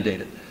being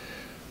inundated.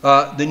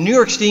 The New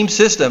York steam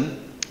system,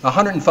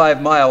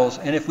 105 miles,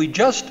 and if we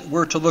just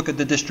were to look at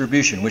the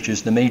distribution, which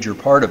is the major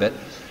part of it,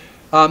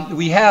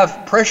 we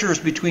have pressures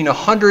between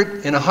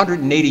 100 and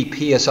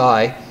 180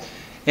 psi,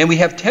 and we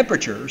have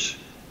temperatures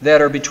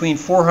that are between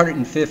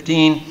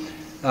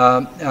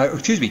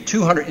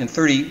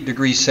 230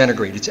 degrees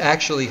centigrade. It's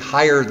actually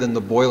higher than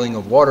the boiling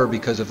of water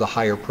because of the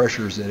higher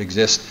pressures that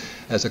exist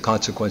as a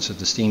consequence of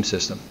the steam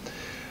system.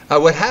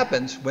 What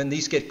happens when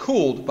these get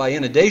cooled by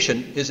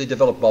inundation is they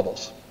develop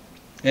bubbles.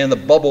 And the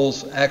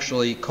bubbles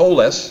actually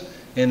coalesce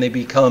and they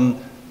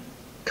become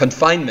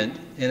confinement,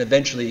 and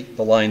eventually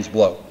the lines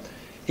blow.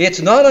 It's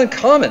not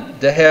uncommon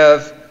to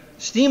have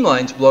steam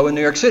lines blow in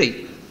New York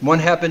City. One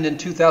happened in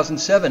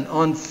 2007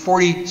 on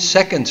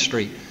 42nd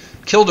Street,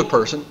 killed a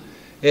person.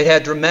 It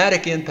had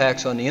dramatic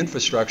impacts on the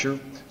infrastructure.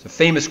 It's a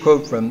famous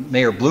quote from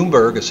Mayor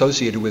Bloomberg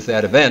associated with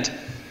that event.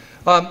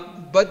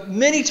 But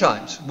many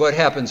times what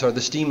happens are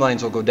the steam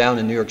lines will go down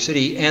in New York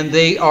City and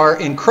they are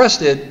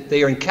encrusted,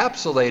 they are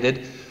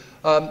encapsulated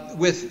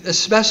with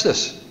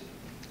asbestos.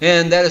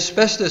 And that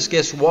asbestos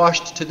gets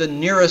washed to the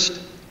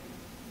nearest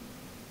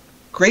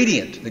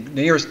gradient, the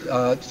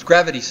nearest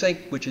gravity sink,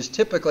 which is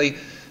typically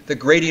the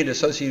gradient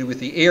associated with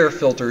the air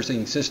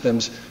filtering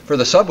systems for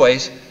the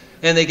subways.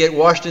 And they get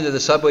washed into the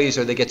subways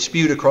or they get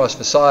spewed across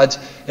facades.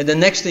 And the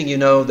next thing you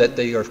know that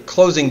they are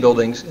closing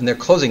buildings and they're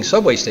closing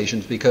subway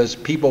stations because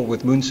people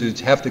with moon suits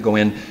have to go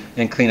in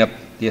and clean up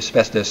the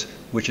asbestos,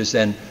 which is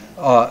then,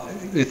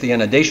 with the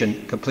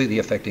inundation, completely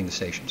affecting the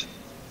stations.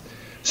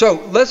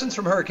 So lessons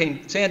from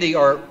Hurricane Sandy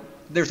are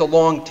there's a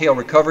long tail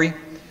recovery.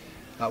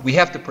 We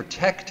have to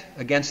protect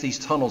against these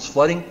tunnels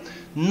flooding.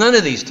 None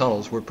of these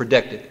tunnels were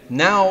protected.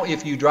 Now,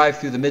 if you drive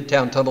through the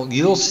Midtown Tunnel,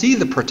 you'll see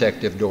the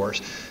protective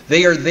doors.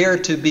 They are there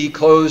to be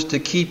closed to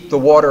keep the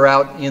water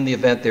out in the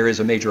event there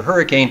is a major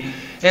hurricane.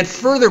 And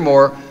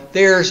furthermore,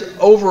 there's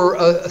over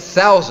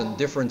 1,000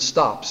 different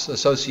stops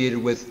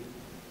associated with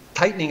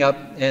tightening up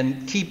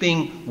and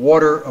keeping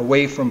water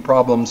away from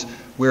problems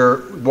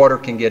where water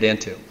can get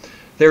into.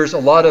 There's a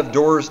lot of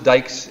doors,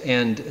 dikes,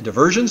 and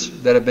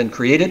diversions that have been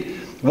created.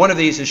 One of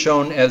these is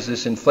shown as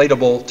this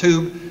inflatable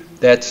tube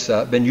that's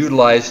been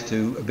utilized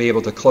to be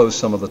able to close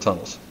some of the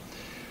tunnels.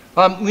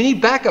 We need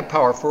backup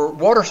power for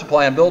water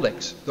supply in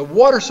buildings. The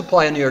water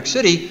supply in New York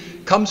City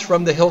comes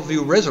from the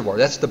Hillview Reservoir.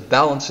 That's the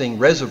balancing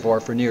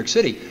reservoir for New York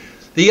City.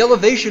 The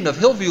elevation of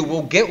Hillview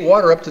will get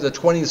water up to the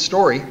 20th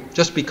story,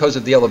 just because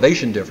of the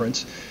elevation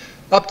difference,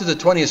 up to the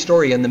 20th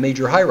story in the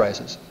major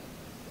high-rises.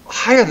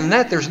 Higher than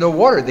that, there's no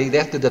water. They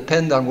have to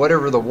depend on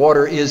whatever the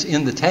water is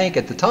in the tank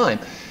at the time.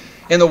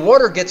 And the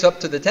water gets up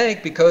to the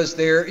tank because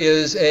there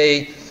is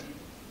a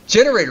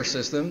generator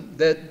system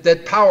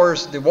that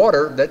powers the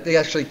water that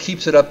actually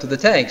keeps it up to the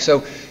tank.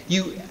 So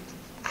you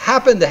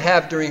happen to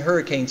have during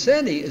Hurricane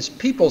Sandy is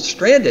people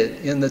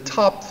stranded in the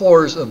top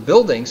floors of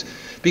buildings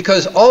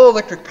because all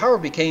electric power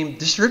became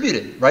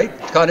distributed, right?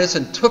 Con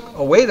Edison took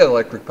away the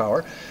electric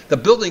power. The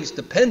buildings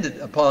depended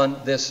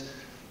upon the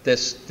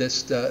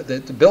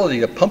ability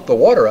to pump the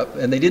water up,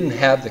 and they didn't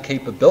have the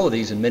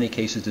capabilities in many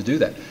cases to do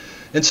that.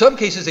 In some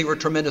cases, they were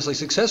tremendously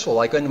successful,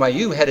 like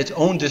NYU had its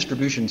own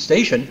distribution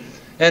station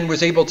and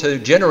was able to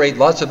generate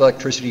lots of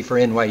electricity for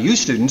NYU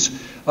students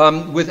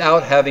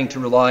without having to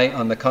rely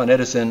on the Con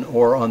Edison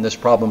or on this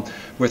problem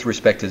with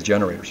respect to the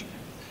generators.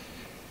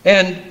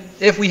 And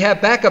if we have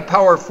backup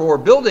power for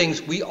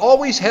buildings, we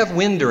always have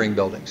wind during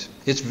buildings.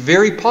 It's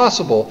very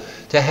possible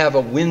to have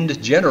a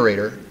wind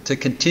generator to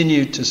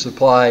continue to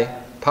supply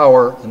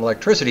power and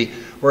electricity,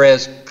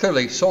 whereas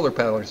clearly solar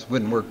panels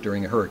wouldn't work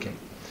during a hurricane.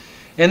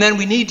 And then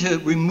we need to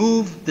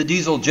remove the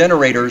diesel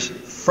generators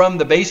from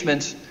the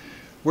basements.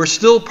 We're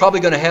still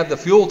probably going to have the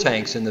fuel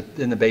tanks in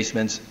the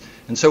basements,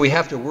 and so we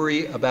have to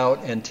worry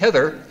about and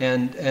tether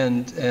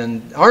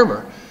and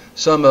armor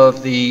some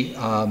of the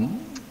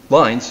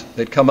lines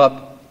that come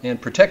up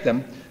and protect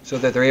them so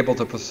that they're able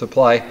to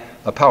supply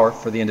power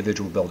for the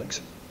individual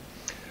buildings.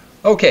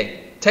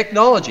 Okay,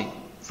 technology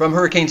from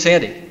Hurricane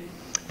Sandy.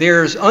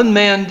 There's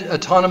unmanned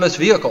autonomous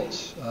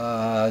vehicles.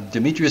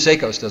 Demetrius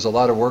Akos does a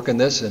lot of work in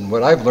this, and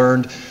what I've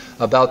learned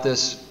about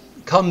this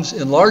comes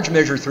in large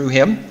measure through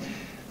him.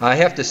 I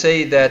have to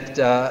say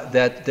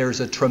that there's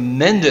a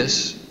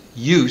tremendous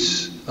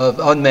use of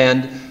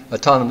unmanned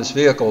autonomous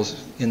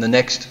vehicles in the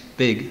next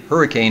big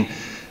hurricane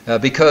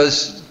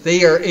because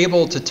they are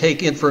able to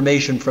take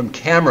information from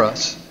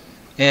cameras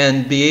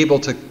and be able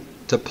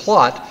to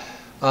plot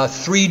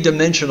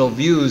three-dimensional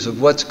views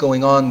of what's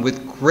going on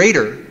with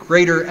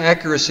greater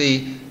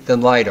accuracy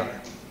than LiDAR.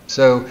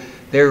 So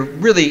they're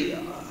really,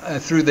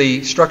 through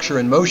the structure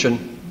and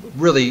motion,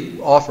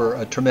 really offer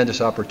a tremendous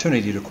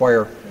opportunity to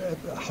acquire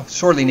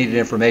sorely needed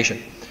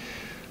information.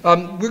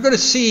 We're going to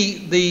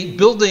see the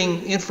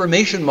building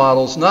information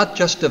models not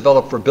just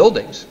developed for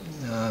buildings.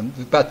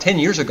 About 10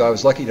 years ago, I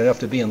was lucky enough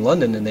to be in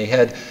London, and they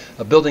had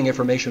a building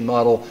information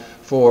model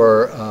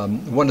for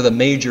one of the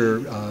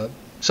major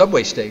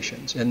subway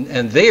stations.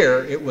 And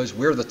there it was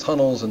where the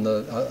tunnels and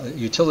the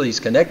utilities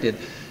connected.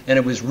 And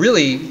it was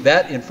really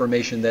that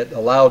information that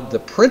allowed the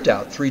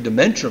printout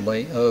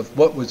three-dimensionally of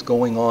what was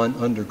going on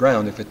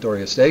underground at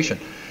Victoria Station.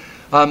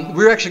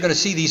 We're actually going to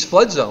see these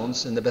flood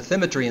zones and the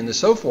bathymetry and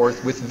so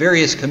forth with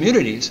various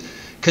communities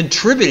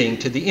contributing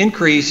to the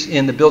increase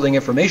in the building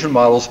information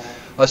models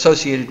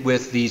associated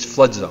with these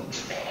flood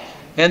zones.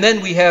 And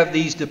then we have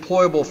these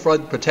deployable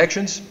flood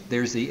protections.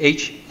 There's the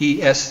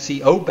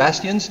HESCO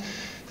bastions.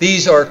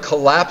 These are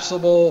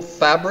collapsible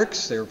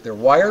fabrics. They're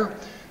wire.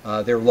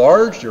 They're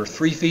large. They're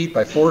 3 feet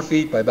by 4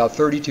 feet by about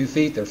 32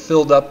 feet. They're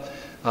filled up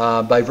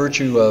by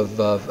virtue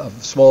of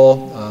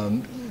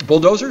small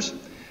bulldozers.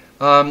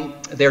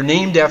 They're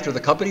named after the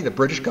company, the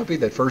British company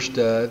that first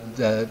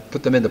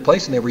put them into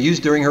place, and they were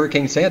used during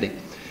Hurricane Sandy.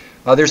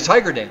 There's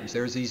tiger dams.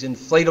 There's these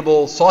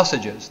inflatable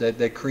sausages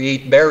that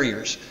create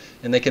barriers,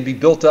 and they can be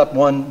built up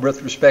one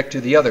with respect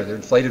to the other. They're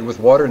inflated with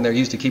water, and they're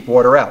used to keep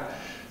water out.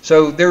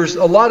 So there's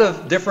a lot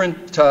of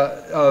different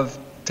of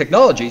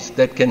technologies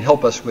that can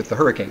help us with the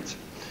hurricanes.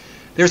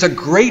 There's a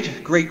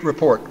great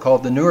report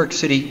called the New York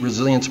City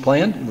Resilience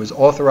Plan. It was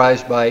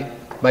authorized by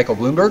Michael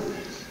Bloomberg,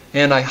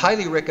 and I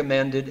highly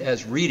recommend it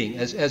as reading,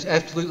 as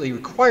absolutely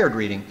required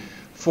reading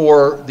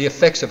for the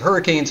effects of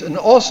hurricanes and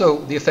also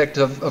the effect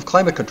of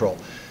climate control.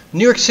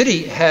 New York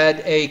City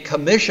had a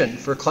commission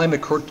for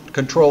climate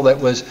control that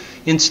was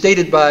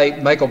instated by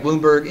Michael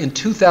Bloomberg in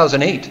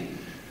 2008.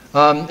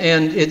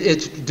 And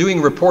it's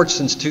doing reports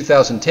since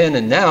 2010,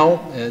 and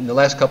now, in the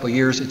last couple of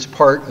years, it's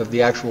part of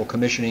the actual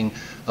commissioning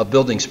of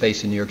building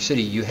space in New York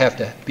City. You have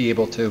to be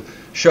able to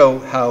show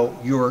how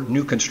your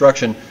new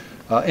construction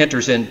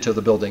enters into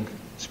the building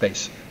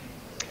space.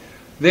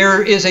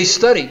 There is a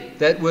study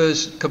that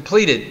was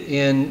completed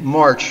in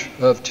March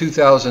of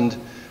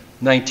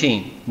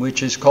 2019,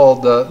 which is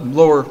called the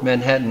Lower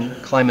Manhattan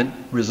Climate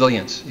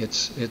Resilience.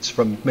 It's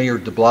from Mayor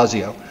de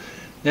Blasio.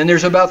 And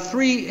there's about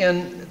 3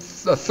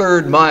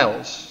 1/3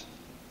 miles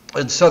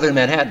in southern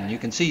Manhattan. You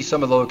can see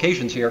some of the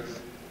locations here.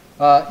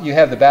 You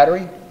have the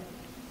Battery.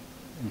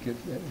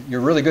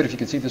 You're really good if you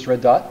can see this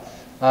red dot.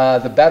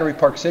 The Battery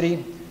Park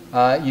City.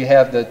 You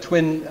have the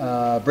Twin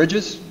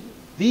Bridges.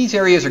 These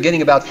areas are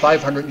getting about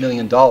 $500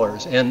 million,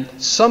 and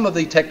some of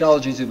the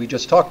technologies that we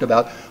just talked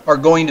about are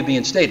going to be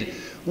instated.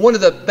 One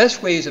of the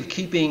best ways of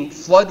keeping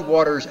flood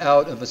waters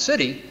out of a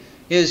city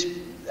is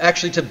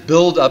actually to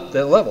build up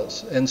the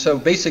levels. And so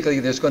basically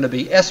there's going to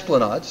be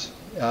esplanades,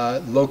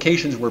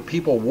 locations where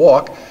people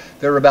walk.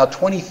 They're about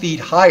 20 feet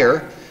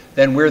higher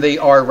than where they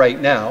are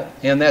right now,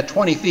 and that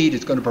 20 feet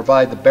is going to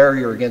provide the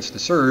barrier against the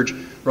surge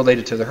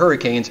related to the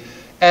hurricanes,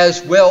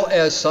 as well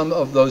as some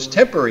of those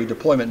temporary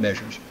deployment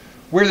measures.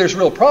 Where there's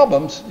real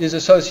problems is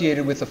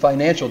associated with the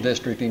financial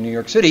district in New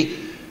York City.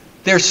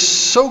 They're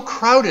so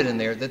crowded in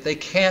there that they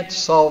can't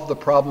solve the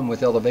problem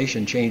with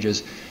elevation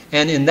changes.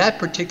 And in that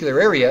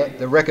particular area,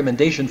 the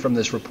recommendation from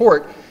this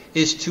report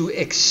is to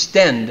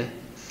extend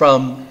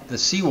from the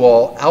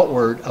seawall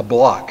outward a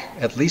block,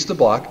 at least a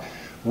block,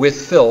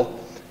 with fill.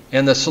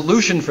 And the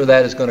solution for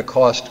that is going to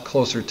cost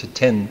closer to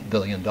 $10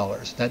 billion.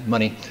 That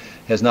money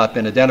has not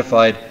been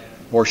identified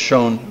or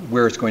shown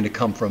where it's going to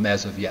come from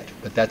as of yet,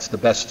 but that's the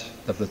best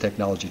of the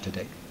technology to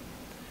date.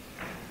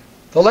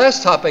 The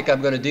last topic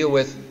I'm going to deal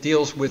with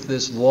deals with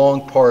this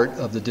long part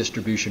of the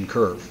distribution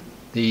curve,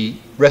 the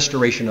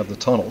restoration of the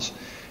tunnels,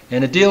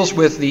 and it deals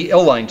with the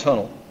L-Line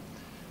tunnel.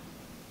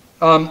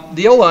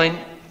 The L-Line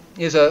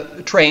is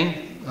a train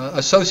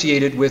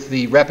associated with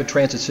the rapid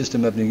transit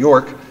system of New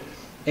York,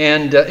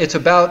 and it's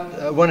about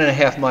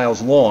 1.5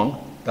 miles long,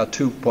 about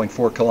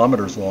 2.4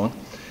 kilometers long.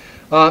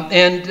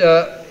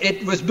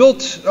 It was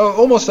built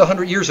almost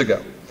 100 years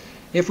ago.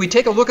 If we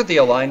take a look at the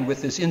L-Line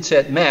with this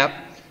inset map,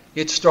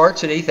 it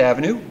starts at 8th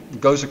Avenue,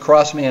 goes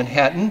across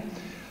Manhattan,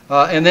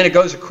 and then it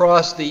goes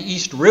across the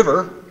East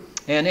River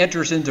and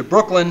enters into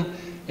Brooklyn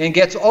and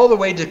gets all the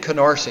way to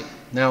Canarsie.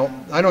 Now,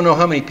 I don't know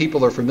how many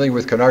people are familiar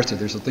with Canarsie.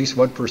 There's at least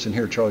one person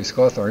here, Charlie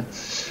Scawthorne.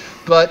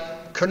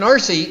 But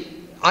Canarsie,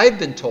 I've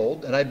been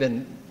told, and I've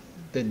been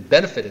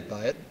benefited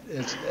by it,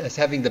 as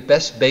having the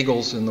best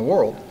bagels in the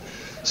world.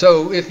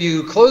 So if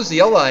you close the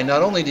L-Line,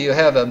 not only do you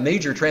have a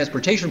major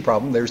transportation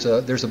problem,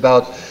 there's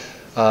about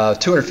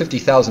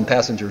 250,000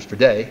 passengers per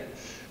day,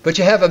 but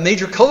you have a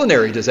major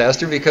culinary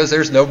disaster because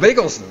there's no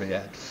bagels to be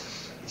had.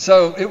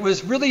 So it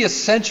was really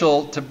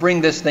essential to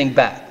bring this thing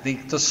back.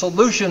 The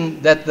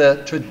solution that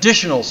the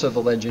traditional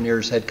civil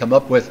engineers had come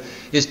up with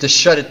is to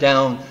shut it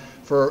down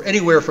for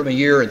anywhere from 1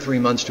 year and 3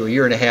 months to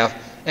 1.5 years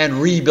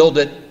and rebuild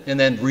it and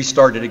then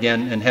restart it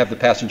again and have the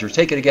passengers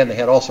take it again. They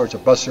had all sorts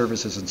of bus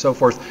services and so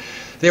forth.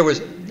 There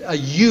was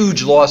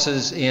huge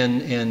losses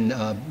in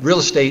real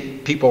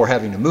estate. People were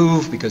having to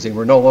move because they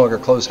were no longer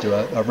close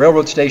to a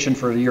railroad station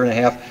for 1.5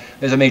 years.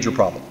 There's a major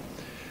problem.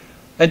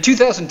 In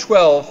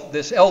 2012,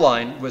 this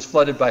L-Line was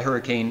flooded by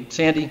Hurricane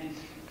Sandy,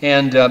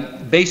 and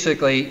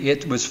basically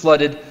it was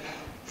flooded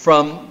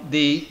from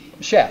the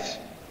shafts.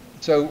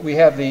 So we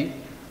have the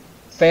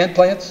fan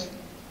plant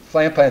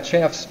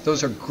shafts.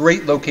 Those are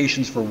great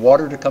locations for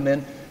water to come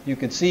in. You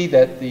can see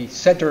that the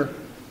center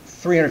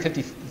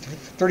 350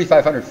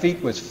 3,500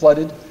 feet was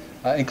flooded,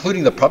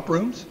 including the pump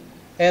rooms.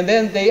 And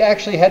then they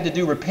actually had to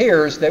do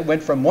repairs that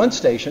went from one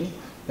station,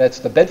 that's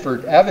the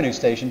Bedford Avenue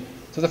station,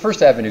 to the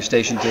First Avenue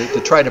station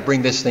to try to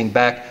bring this thing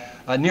back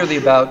nearly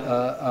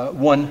about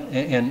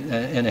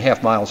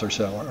 1.5 miles or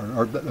so,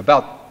 or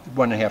about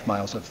 1.5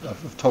 miles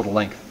of total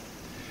length.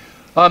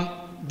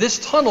 This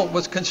tunnel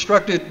was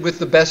constructed with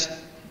the best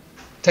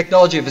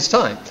technology of its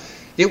time.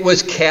 It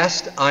was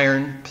cast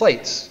iron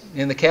plates,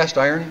 and the cast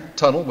iron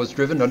tunnel was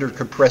driven under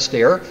compressed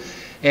air,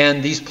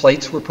 and these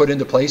plates were put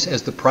into place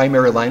as the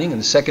primary lining,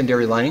 and the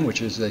secondary lining,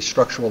 which is a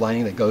structural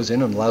lining that goes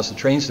in and allows the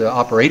trains to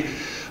operate,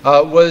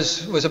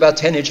 was about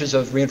 10 inches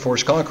of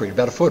reinforced concrete,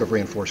 about a foot of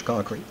reinforced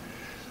concrete.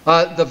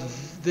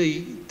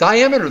 The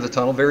diameter of the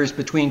tunnel varies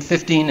between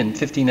 15 and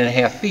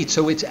 15.5 feet,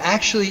 so it's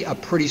actually a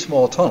pretty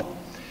small tunnel.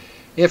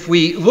 If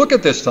we look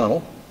at this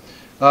tunnel,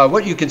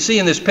 what you can see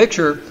in this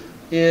picture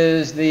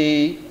is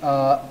the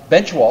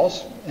bench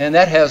walls, and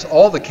that has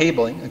all the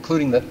cabling,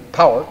 including the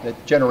power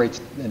that generates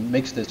and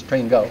makes this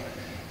train go.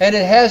 And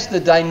it has the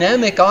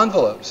dynamic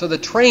envelope, so the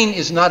train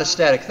is not a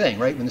static thing,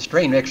 right? When this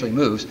train actually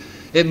moves,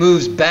 it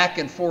moves back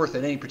and forth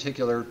at any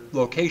particular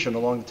location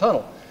along the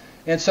tunnel.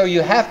 And so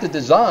you have to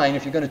design,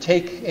 if you're going to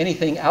take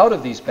anything out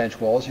of these bench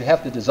walls, you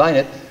have to design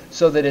it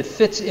so that it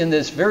fits in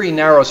this very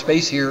narrow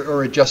space here,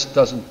 or it just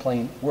doesn't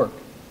plain work.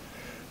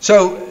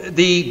 So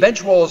the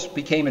bench walls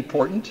became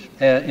important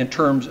in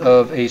terms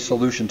of a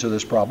solution to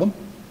this problem.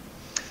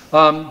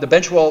 The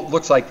bench wall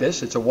looks like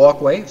this. It's a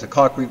walkway, it's a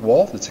concrete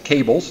wall, it's the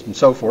cables and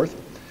so forth.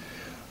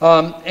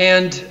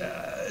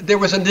 There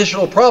was an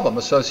additional problem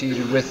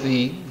associated with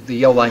the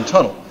Yellow Line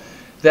tunnel,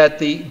 that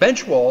the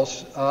bench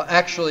walls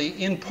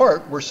actually in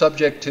part were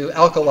subject to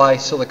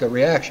alkali-silica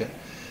reaction.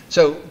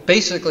 So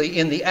basically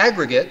in the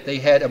aggregate they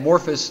had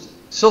amorphous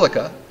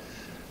silica,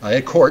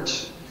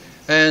 quartz,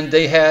 and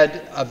they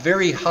had a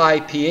very high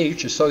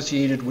pH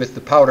associated with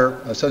the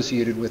powder,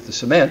 associated with the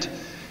cement.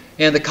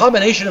 And the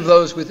combination of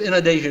those with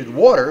inundated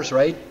waters,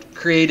 right,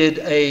 created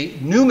a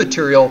new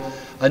material,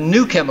 a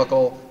new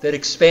chemical that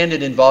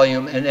expanded in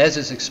volume, and as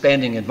it's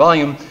expanding in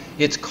volume,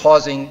 it's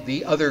causing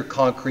the other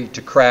concrete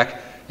to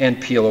crack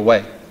and peel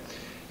away.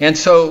 And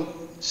so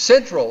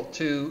central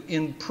to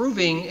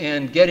improving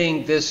and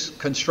getting this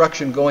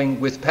construction going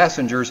with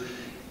passengers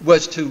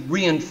was to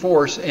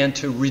reinforce and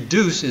to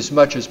reduce as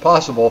much as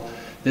possible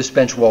this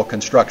bench wall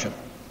construction.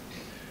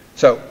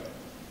 So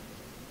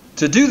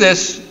to do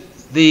this,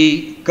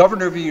 the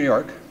governor of New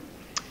York,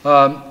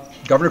 Governor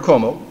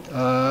Cuomo,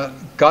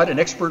 got an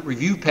expert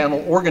review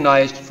panel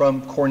organized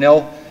from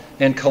Cornell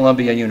and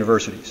Columbia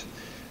universities.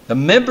 The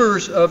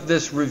members of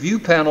this review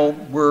panel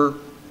were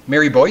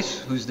Mary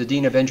Boyce, who's the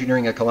Dean of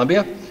Engineering at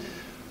Columbia,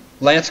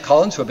 Lance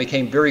Collins, who I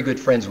became very good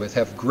friends with,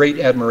 have great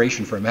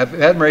admiration for him, have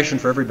admiration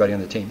for everybody on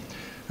the team,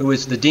 who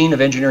is the Dean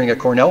of Engineering at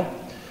Cornell.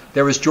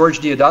 There was George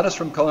Diodatos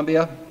from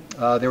Columbia.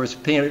 There was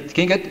Peter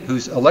Kingett,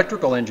 who's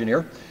electrical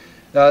engineer.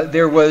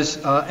 There was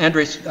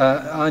Andrew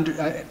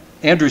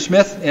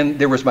Smith, and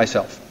there was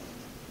myself.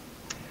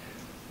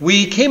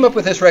 We came up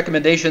with this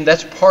recommendation.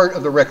 That's part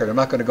of the record. I'm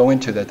not going to go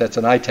into that. That's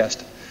an eye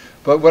test.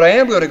 But what I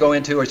am going to go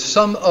into are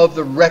some of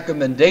the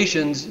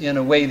recommendations in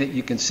a way that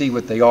you can see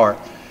what they are.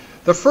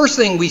 The first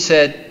thing we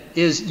said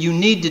is you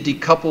need to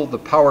decouple the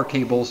power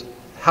cables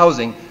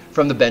housing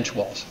from the bench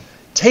walls.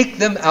 Take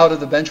them out of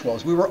the bench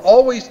walls. We were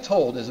always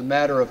told, as a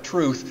matter of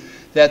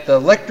truth, that the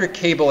electric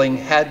cabling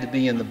had to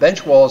be in the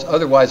bench walls,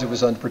 otherwise it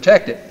was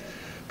unprotected.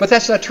 But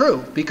that's not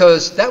true,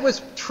 because that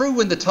was true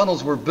when the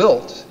tunnels were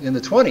built in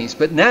the 20s.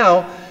 But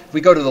now, if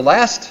we go to the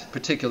last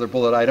particular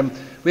bullet item,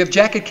 we have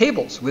jacket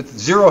cables with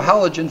zero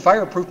halogen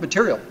fireproof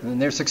material.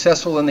 And they're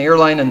successful in the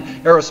airline and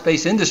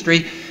aerospace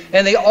industry.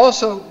 And they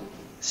also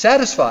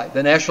satisfy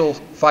the National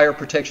Fire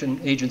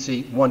Protection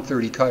Agency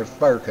 130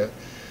 fire code.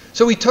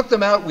 So we took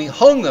them out, we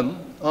hung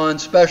them on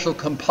special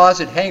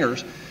composite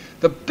hangers.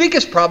 The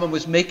biggest problem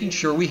was making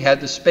sure we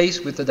had the space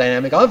with the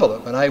dynamic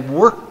envelope. And I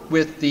worked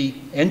with the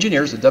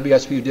engineers, the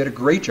WSP, who did a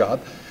great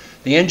job.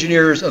 The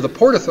engineers of the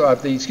Port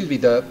Authority,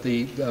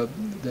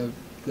 the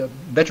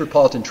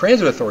Metropolitan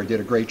Transit Authority did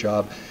a great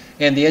job.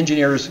 And the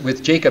engineers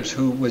with Jacobs,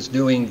 who was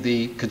doing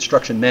the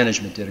construction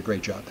management, did a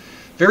great job.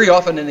 Very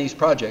often in these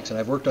projects, and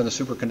I've worked on the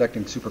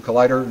superconducting super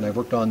collider, and I've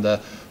worked on the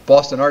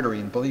Boston Artery,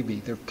 and believe me,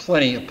 there are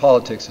plenty of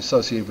politics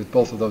associated with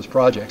both of those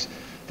projects.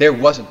 There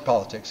wasn't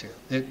politics here.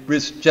 It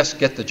was just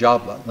get the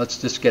job done. Let's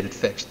just get it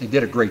fixed. They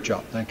did a great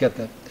job. And I get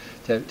that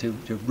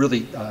to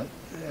really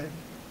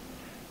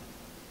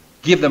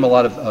give them a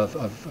lot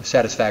of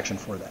satisfaction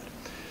for that.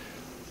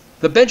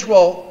 The bench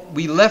wall,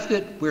 we left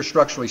it, we're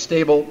structurally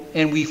stable,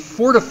 and we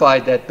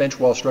fortified that bench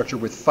wall structure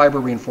with fiber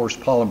reinforced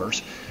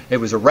polymers. It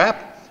was a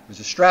wrap. It was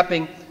a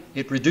strapping,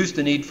 it reduced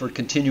the need for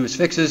continuous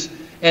fixes,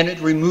 and it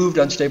removed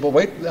unstable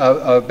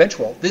bench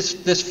wall.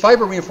 This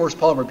fiber reinforced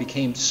polymer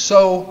became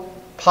so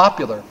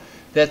popular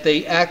that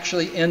they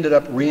actually ended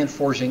up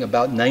reinforcing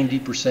about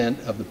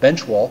 90% of the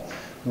bench wall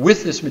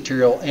with this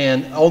material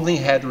and only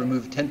had to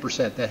remove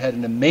 10%. That had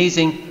an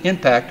amazing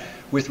impact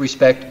with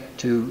respect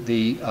to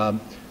the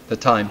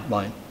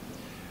timeline.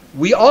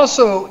 We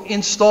also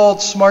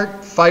installed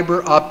smart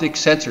fiber optic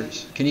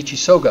sensors. Kenichi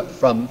Soga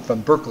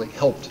from Berkeley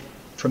helped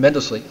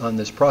tremendously on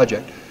this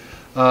project.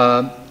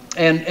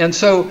 And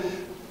so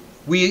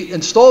we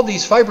installed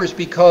these fibers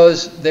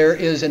because there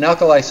is an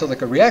alkali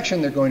silica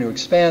reaction. They're going to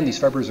expand. These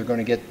fibers are going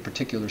to get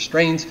particular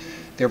strains.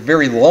 They're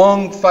very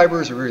long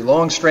fibers, they're very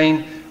long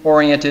strain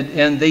oriented,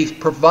 and they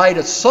provide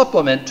a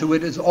supplement to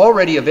what is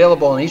already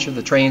available on each of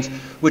the trains,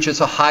 which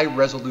is a high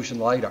resolution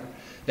LiDAR.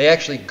 They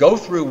actually go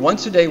through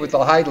once a day with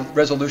the high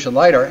resolution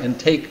LiDAR and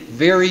take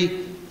very,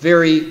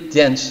 very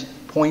dense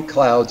point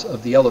clouds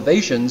of the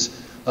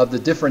elevations of the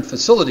different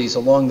facilities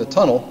along the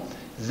tunnel.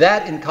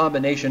 That, in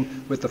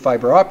combination with the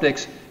fiber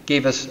optics,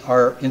 gave us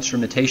our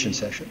instrumentation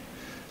session.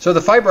 So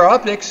the fiber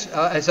optics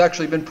has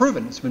actually been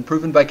proven. It's been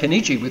proven by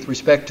Kenichi with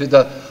respect to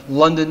the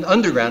London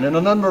Underground and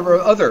a number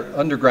of other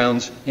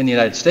undergrounds in the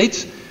United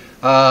States.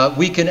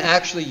 We can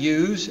actually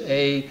use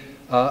a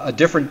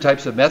different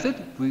types of method.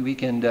 We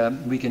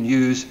can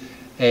use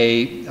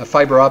a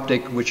fiber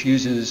optic which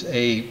uses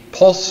a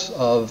pulse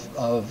of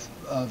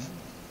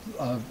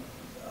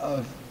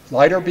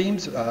LiDAR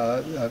beams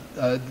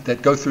that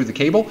go through the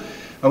cable.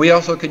 And we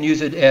also can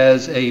use it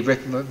as a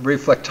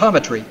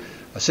reflectometry,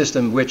 a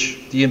system which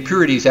the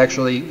impurities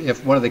actually,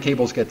 if one of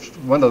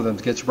them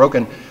gets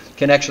broken,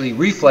 can actually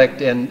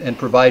reflect and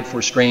provide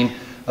for strain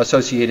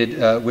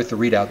associated with the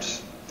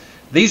readouts.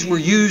 These were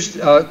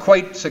used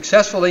quite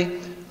successfully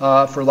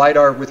for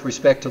LiDAR with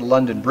respect to the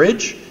London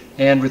Bridge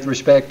and with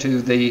respect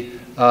to the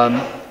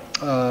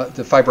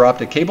fiber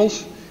optic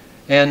cables,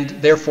 and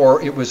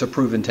therefore it was a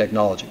proven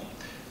technology.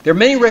 There are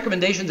many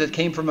recommendations that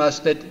came from us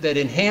that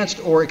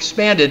enhanced or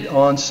expanded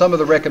on some of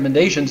the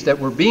recommendations that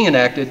were being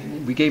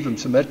enacted. We gave them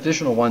some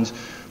additional ones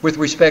with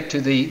respect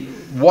to the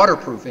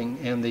waterproofing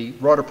and the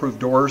waterproof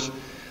doors.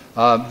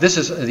 This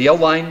is the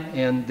L-line,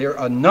 and there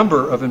are a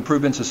number of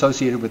improvements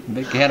associated with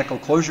mechanical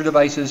closure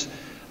devices,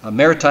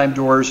 maritime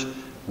doors,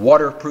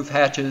 waterproof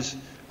hatches,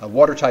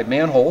 watertight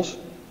manholes.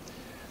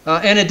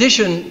 In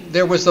addition,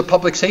 there was the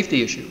public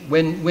safety issue.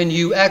 When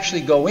you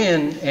actually go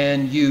in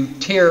and you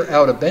tear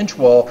out a bench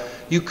wall,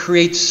 you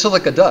create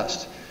silica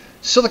dust.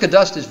 Silica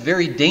dust is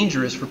very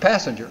dangerous for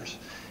passengers.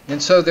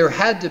 And so there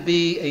had to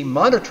be a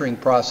monitoring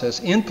process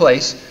in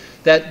place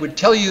that would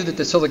tell you that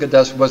the silica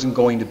dust wasn't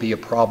going to be a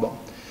problem.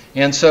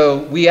 And so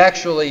we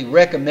actually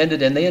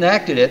recommended, and they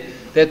enacted it,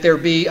 that there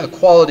be a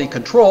quality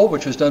control,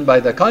 which was done by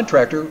the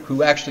contractor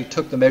who actually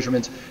took the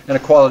measurements, and a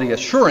quality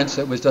assurance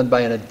that was done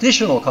by an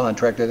additional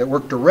contractor that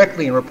worked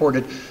directly and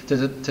reported to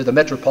the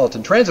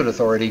Metropolitan Transit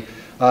Authority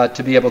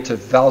to be able to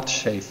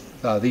vouchsafe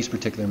these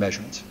particular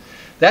measurements.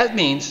 That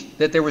means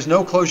that there was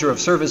no closure of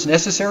service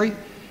necessary,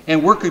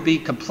 and work could be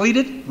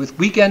completed with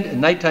weekend and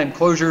nighttime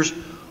closures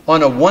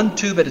on a one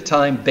tube at a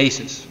time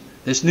basis.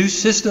 This new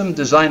system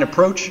design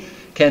approach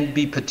can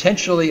be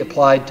potentially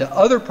applied to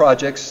other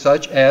projects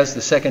such as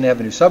the 2nd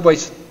Avenue Subway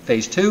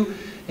Phase 2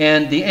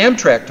 and the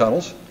Amtrak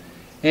tunnels.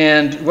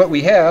 And what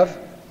we have,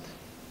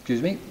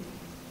 is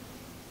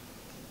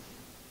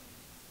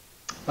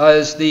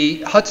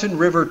the Hudson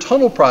River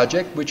Tunnel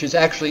Project, which is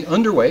actually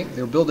underway.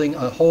 They're building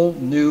a whole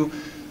new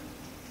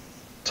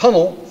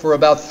tunnel for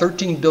about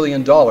 $13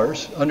 billion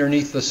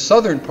underneath the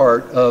southern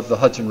part of the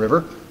Hudson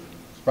River,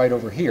 right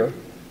over here.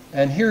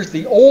 And here's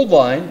the old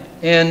line,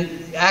 and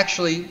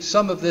actually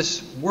some of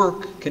this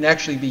work can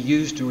actually be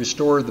used to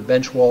restore the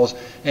bench walls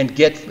and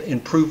get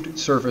improved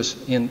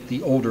service in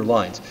the older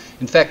lines.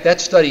 In fact, that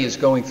study is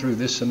going through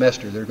this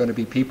semester. There are going to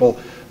be people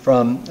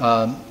from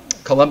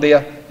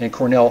Columbia and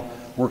Cornell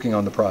working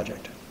on the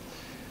project.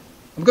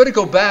 I'm going to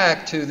go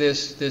back to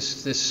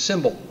this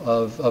symbol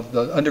of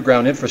the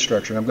underground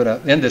infrastructure. I'm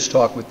going to end this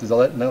talk with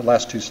the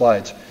last two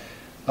slides.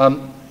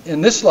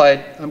 In this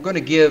slide, I'm going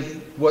to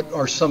give what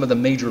are some of the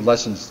major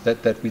lessons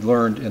that we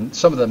learned, and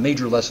some of the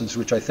major lessons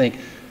which I think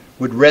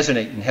would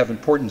resonate and have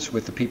importance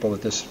with the people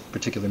at this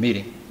particular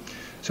meeting.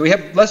 So we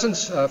have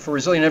lessons for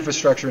resilient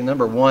infrastructure.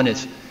 Number one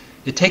is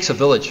it takes a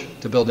village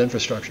to build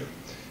infrastructure.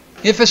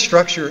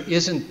 Infrastructure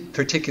isn't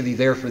particularly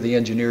there for the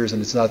engineers,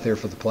 and it's not there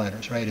for the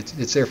planners, right?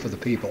 It's there for the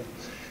people.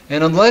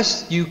 And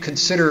unless you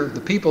consider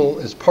the people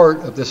as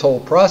part of this whole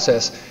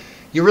process,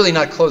 you're really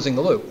not closing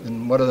the loop.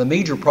 And one of the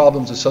major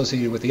problems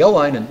associated with the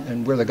L-line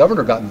and where the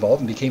governor got involved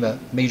and became a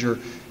major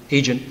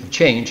agent of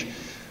change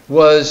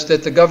was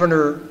that the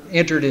governor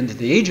entered into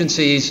the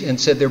agencies and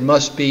said there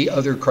must be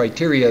other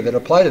criteria that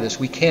apply to this.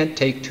 We can't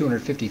take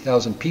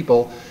 250,000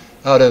 people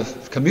out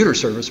of commuter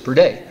service per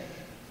day.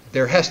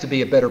 There has to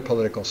be a better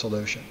political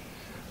solution.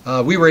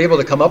 We were able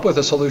to come up with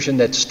a solution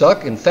that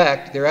stuck. In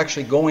fact, they're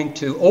actually going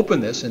to open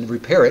this and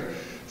repair it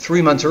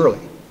 3 months early.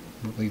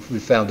 We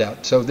found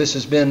out. So this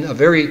has been a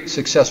very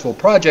successful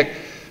project,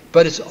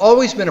 but it's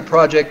always been a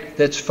project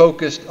that's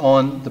focused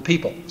on the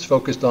people. It's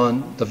focused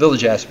on the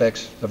village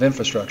aspects of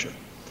infrastructure.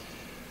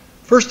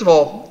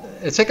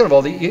 Second of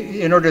all,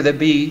 in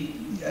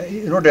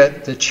order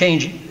to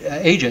change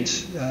agents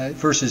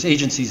versus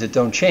agencies that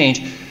don't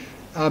change,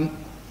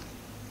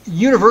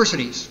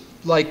 universities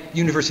like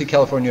University of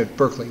California at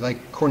Berkeley,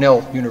 like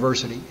Cornell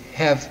University,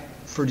 have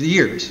for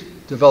years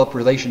developed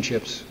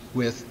relationships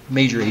with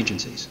major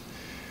agencies.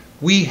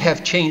 We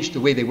have changed the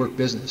way they work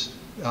business.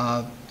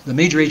 The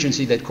major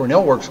agency that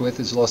Cornell works with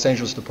is the Los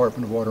Angeles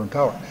Department of Water and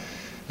Power.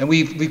 And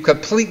we've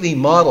completely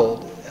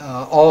modeled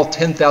all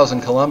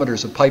 10,000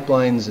 kilometers of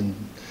pipelines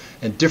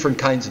and different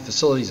kinds of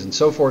facilities and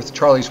so forth.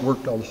 Charlie's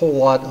worked a whole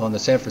lot on the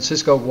San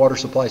Francisco water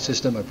supply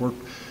system. I've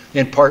worked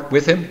in part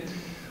with him.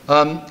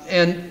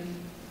 And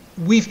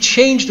we've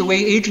changed the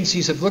way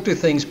agencies have looked at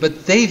things,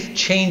 but they've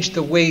changed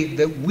the way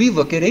that we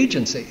look at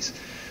agencies.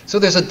 So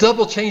there's a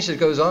double change that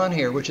goes on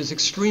here, which is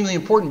extremely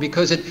important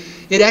because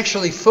it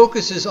actually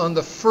focuses on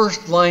the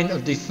first line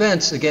of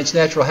defense against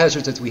natural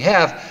hazards that we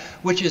have,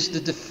 which is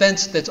the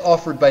defense that's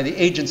offered by the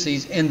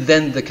agencies and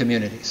then the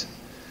communities.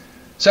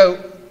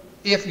 So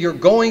if you're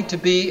going to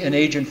be an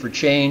agent for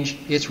change,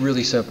 it's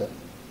really simple.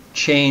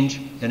 Change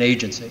an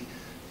agency.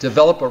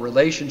 Develop a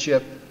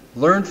relationship,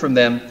 learn from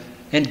them,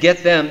 and get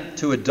them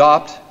to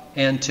adopt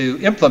and to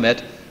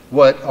implement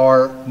what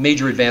are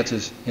major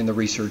advances in the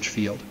research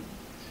field.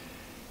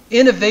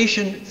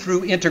 Innovation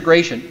through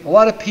integration. A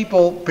lot of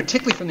people,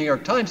 particularly from the New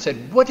York Times,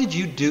 said, what did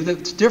you do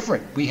that's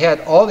different? We had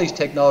all these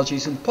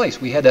technologies in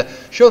place. We had to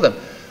show them.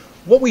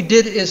 What we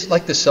did is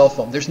like the cell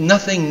phone. There's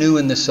nothing new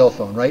in the cell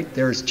phone, right?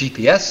 There's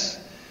GPS,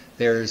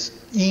 there's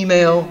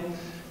email,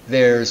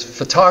 there's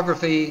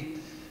photography,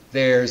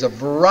 there's a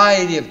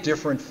variety of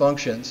different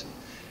functions.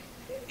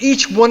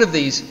 Each one of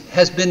these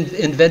has been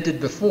invented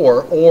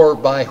before, or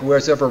by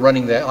whoever's ever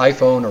running the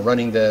iPhone or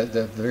running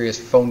the various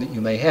phone that you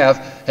may have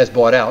has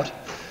bought out.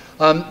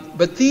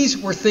 But these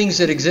were things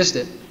that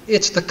existed.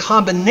 It's the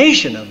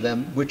combination of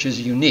them which is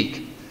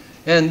unique.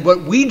 And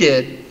what we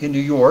did in New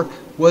York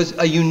was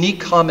a unique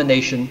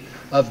combination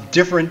of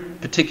different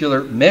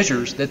particular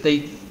measures that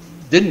they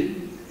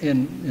didn't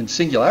in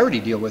singularity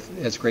deal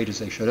with as great as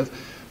they should have,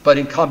 but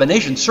in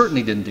combination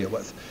certainly didn't deal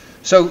with.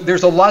 So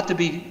there's a lot to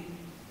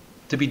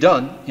be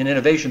done in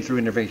innovation through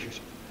innovations.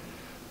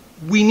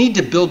 We need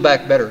to build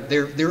back better.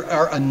 There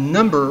are a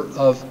number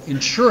of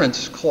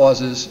insurance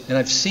clauses, and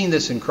I've seen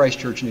this in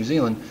Christchurch, New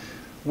Zealand,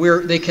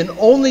 where they can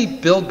only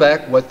build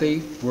back what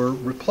they were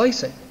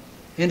replacing.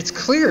 And it's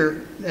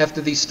clear after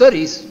these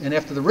studies and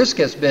after the risk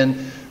has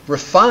been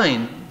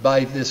refined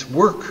by this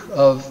work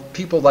of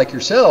people like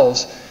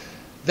yourselves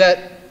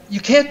that you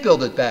can't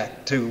build it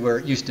back to where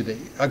it used to be.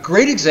 A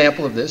great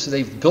example of this is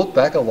they've built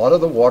back a lot of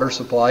the water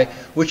supply,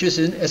 which is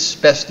in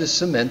asbestos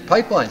cement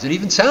pipelines. It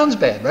even sounds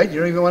bad, right? You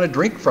don't even want to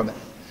drink from it.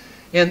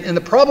 And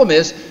the problem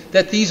is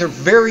that these are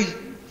very,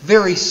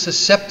 very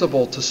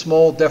susceptible to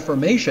small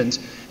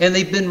deformations, and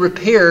they've been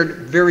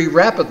repaired very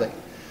rapidly.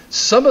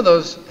 Some of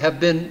those have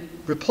been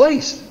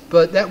replaced,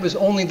 but that was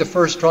only the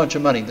first tranche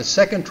of money. The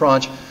second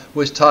tranche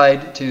was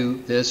tied to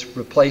this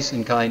replace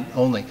in kind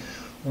only.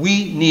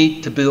 We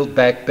need to build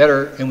back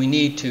better, and we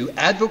need to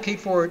advocate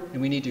for it, and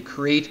we need to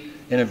create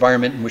an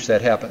environment in which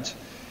that happens.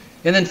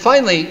 And then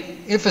finally,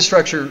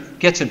 infrastructure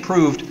gets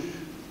improved,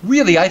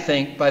 really, I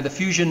think, by the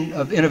fusion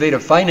of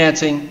innovative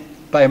financing,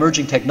 by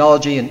emerging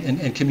technology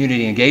and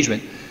community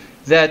engagement,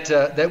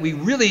 that we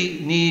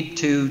really need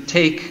to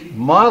take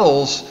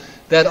models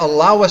that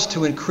allow us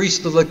to increase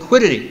the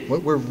liquidity.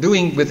 What we're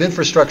doing with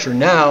infrastructure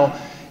now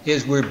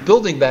is we're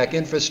building back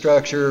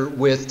infrastructure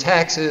with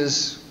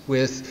taxes,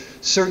 with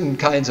certain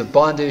kinds of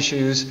bond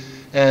issues,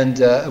 and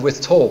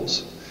with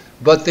tolls.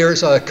 But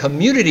there's a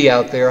community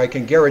out there, I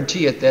can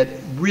guarantee it, that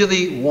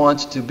really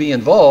wants to be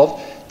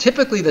involved.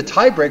 Typically the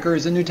tiebreaker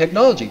is the new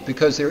technology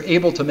because they're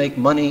able to make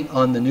money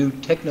on the new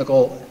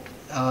technical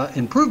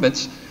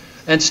improvements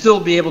and still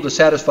be able to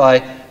satisfy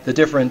the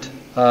different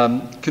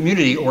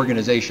community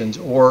organizations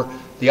or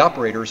the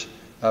operators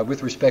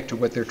with respect to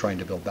what they're trying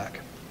to build back.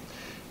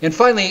 And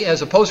finally,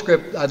 as a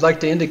postscript, I'd like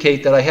to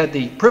indicate that I had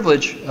the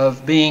privilege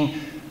of being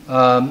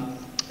an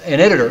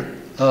editor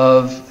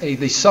of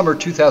the summer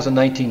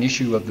 2019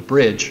 issue of The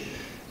Bridge.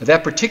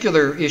 That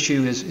particular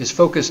issue is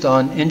focused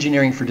on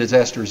engineering for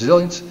disaster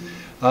resilience.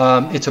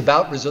 It's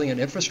about resilient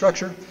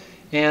infrastructure.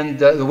 And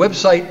the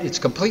website, it's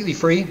completely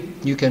free.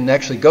 You can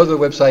actually go to the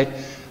website,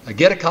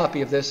 get a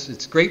copy of this.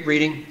 It's great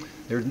reading.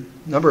 There are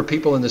a number of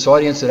people in this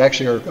audience that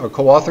actually are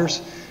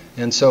co-authors,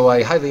 and so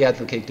I highly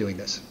advocate doing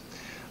this.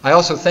 I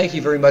also thank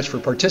you very much for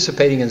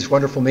participating in this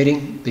wonderful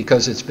meeting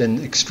because it's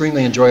been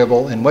extremely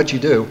enjoyable, and what you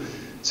do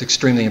is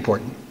extremely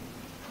important.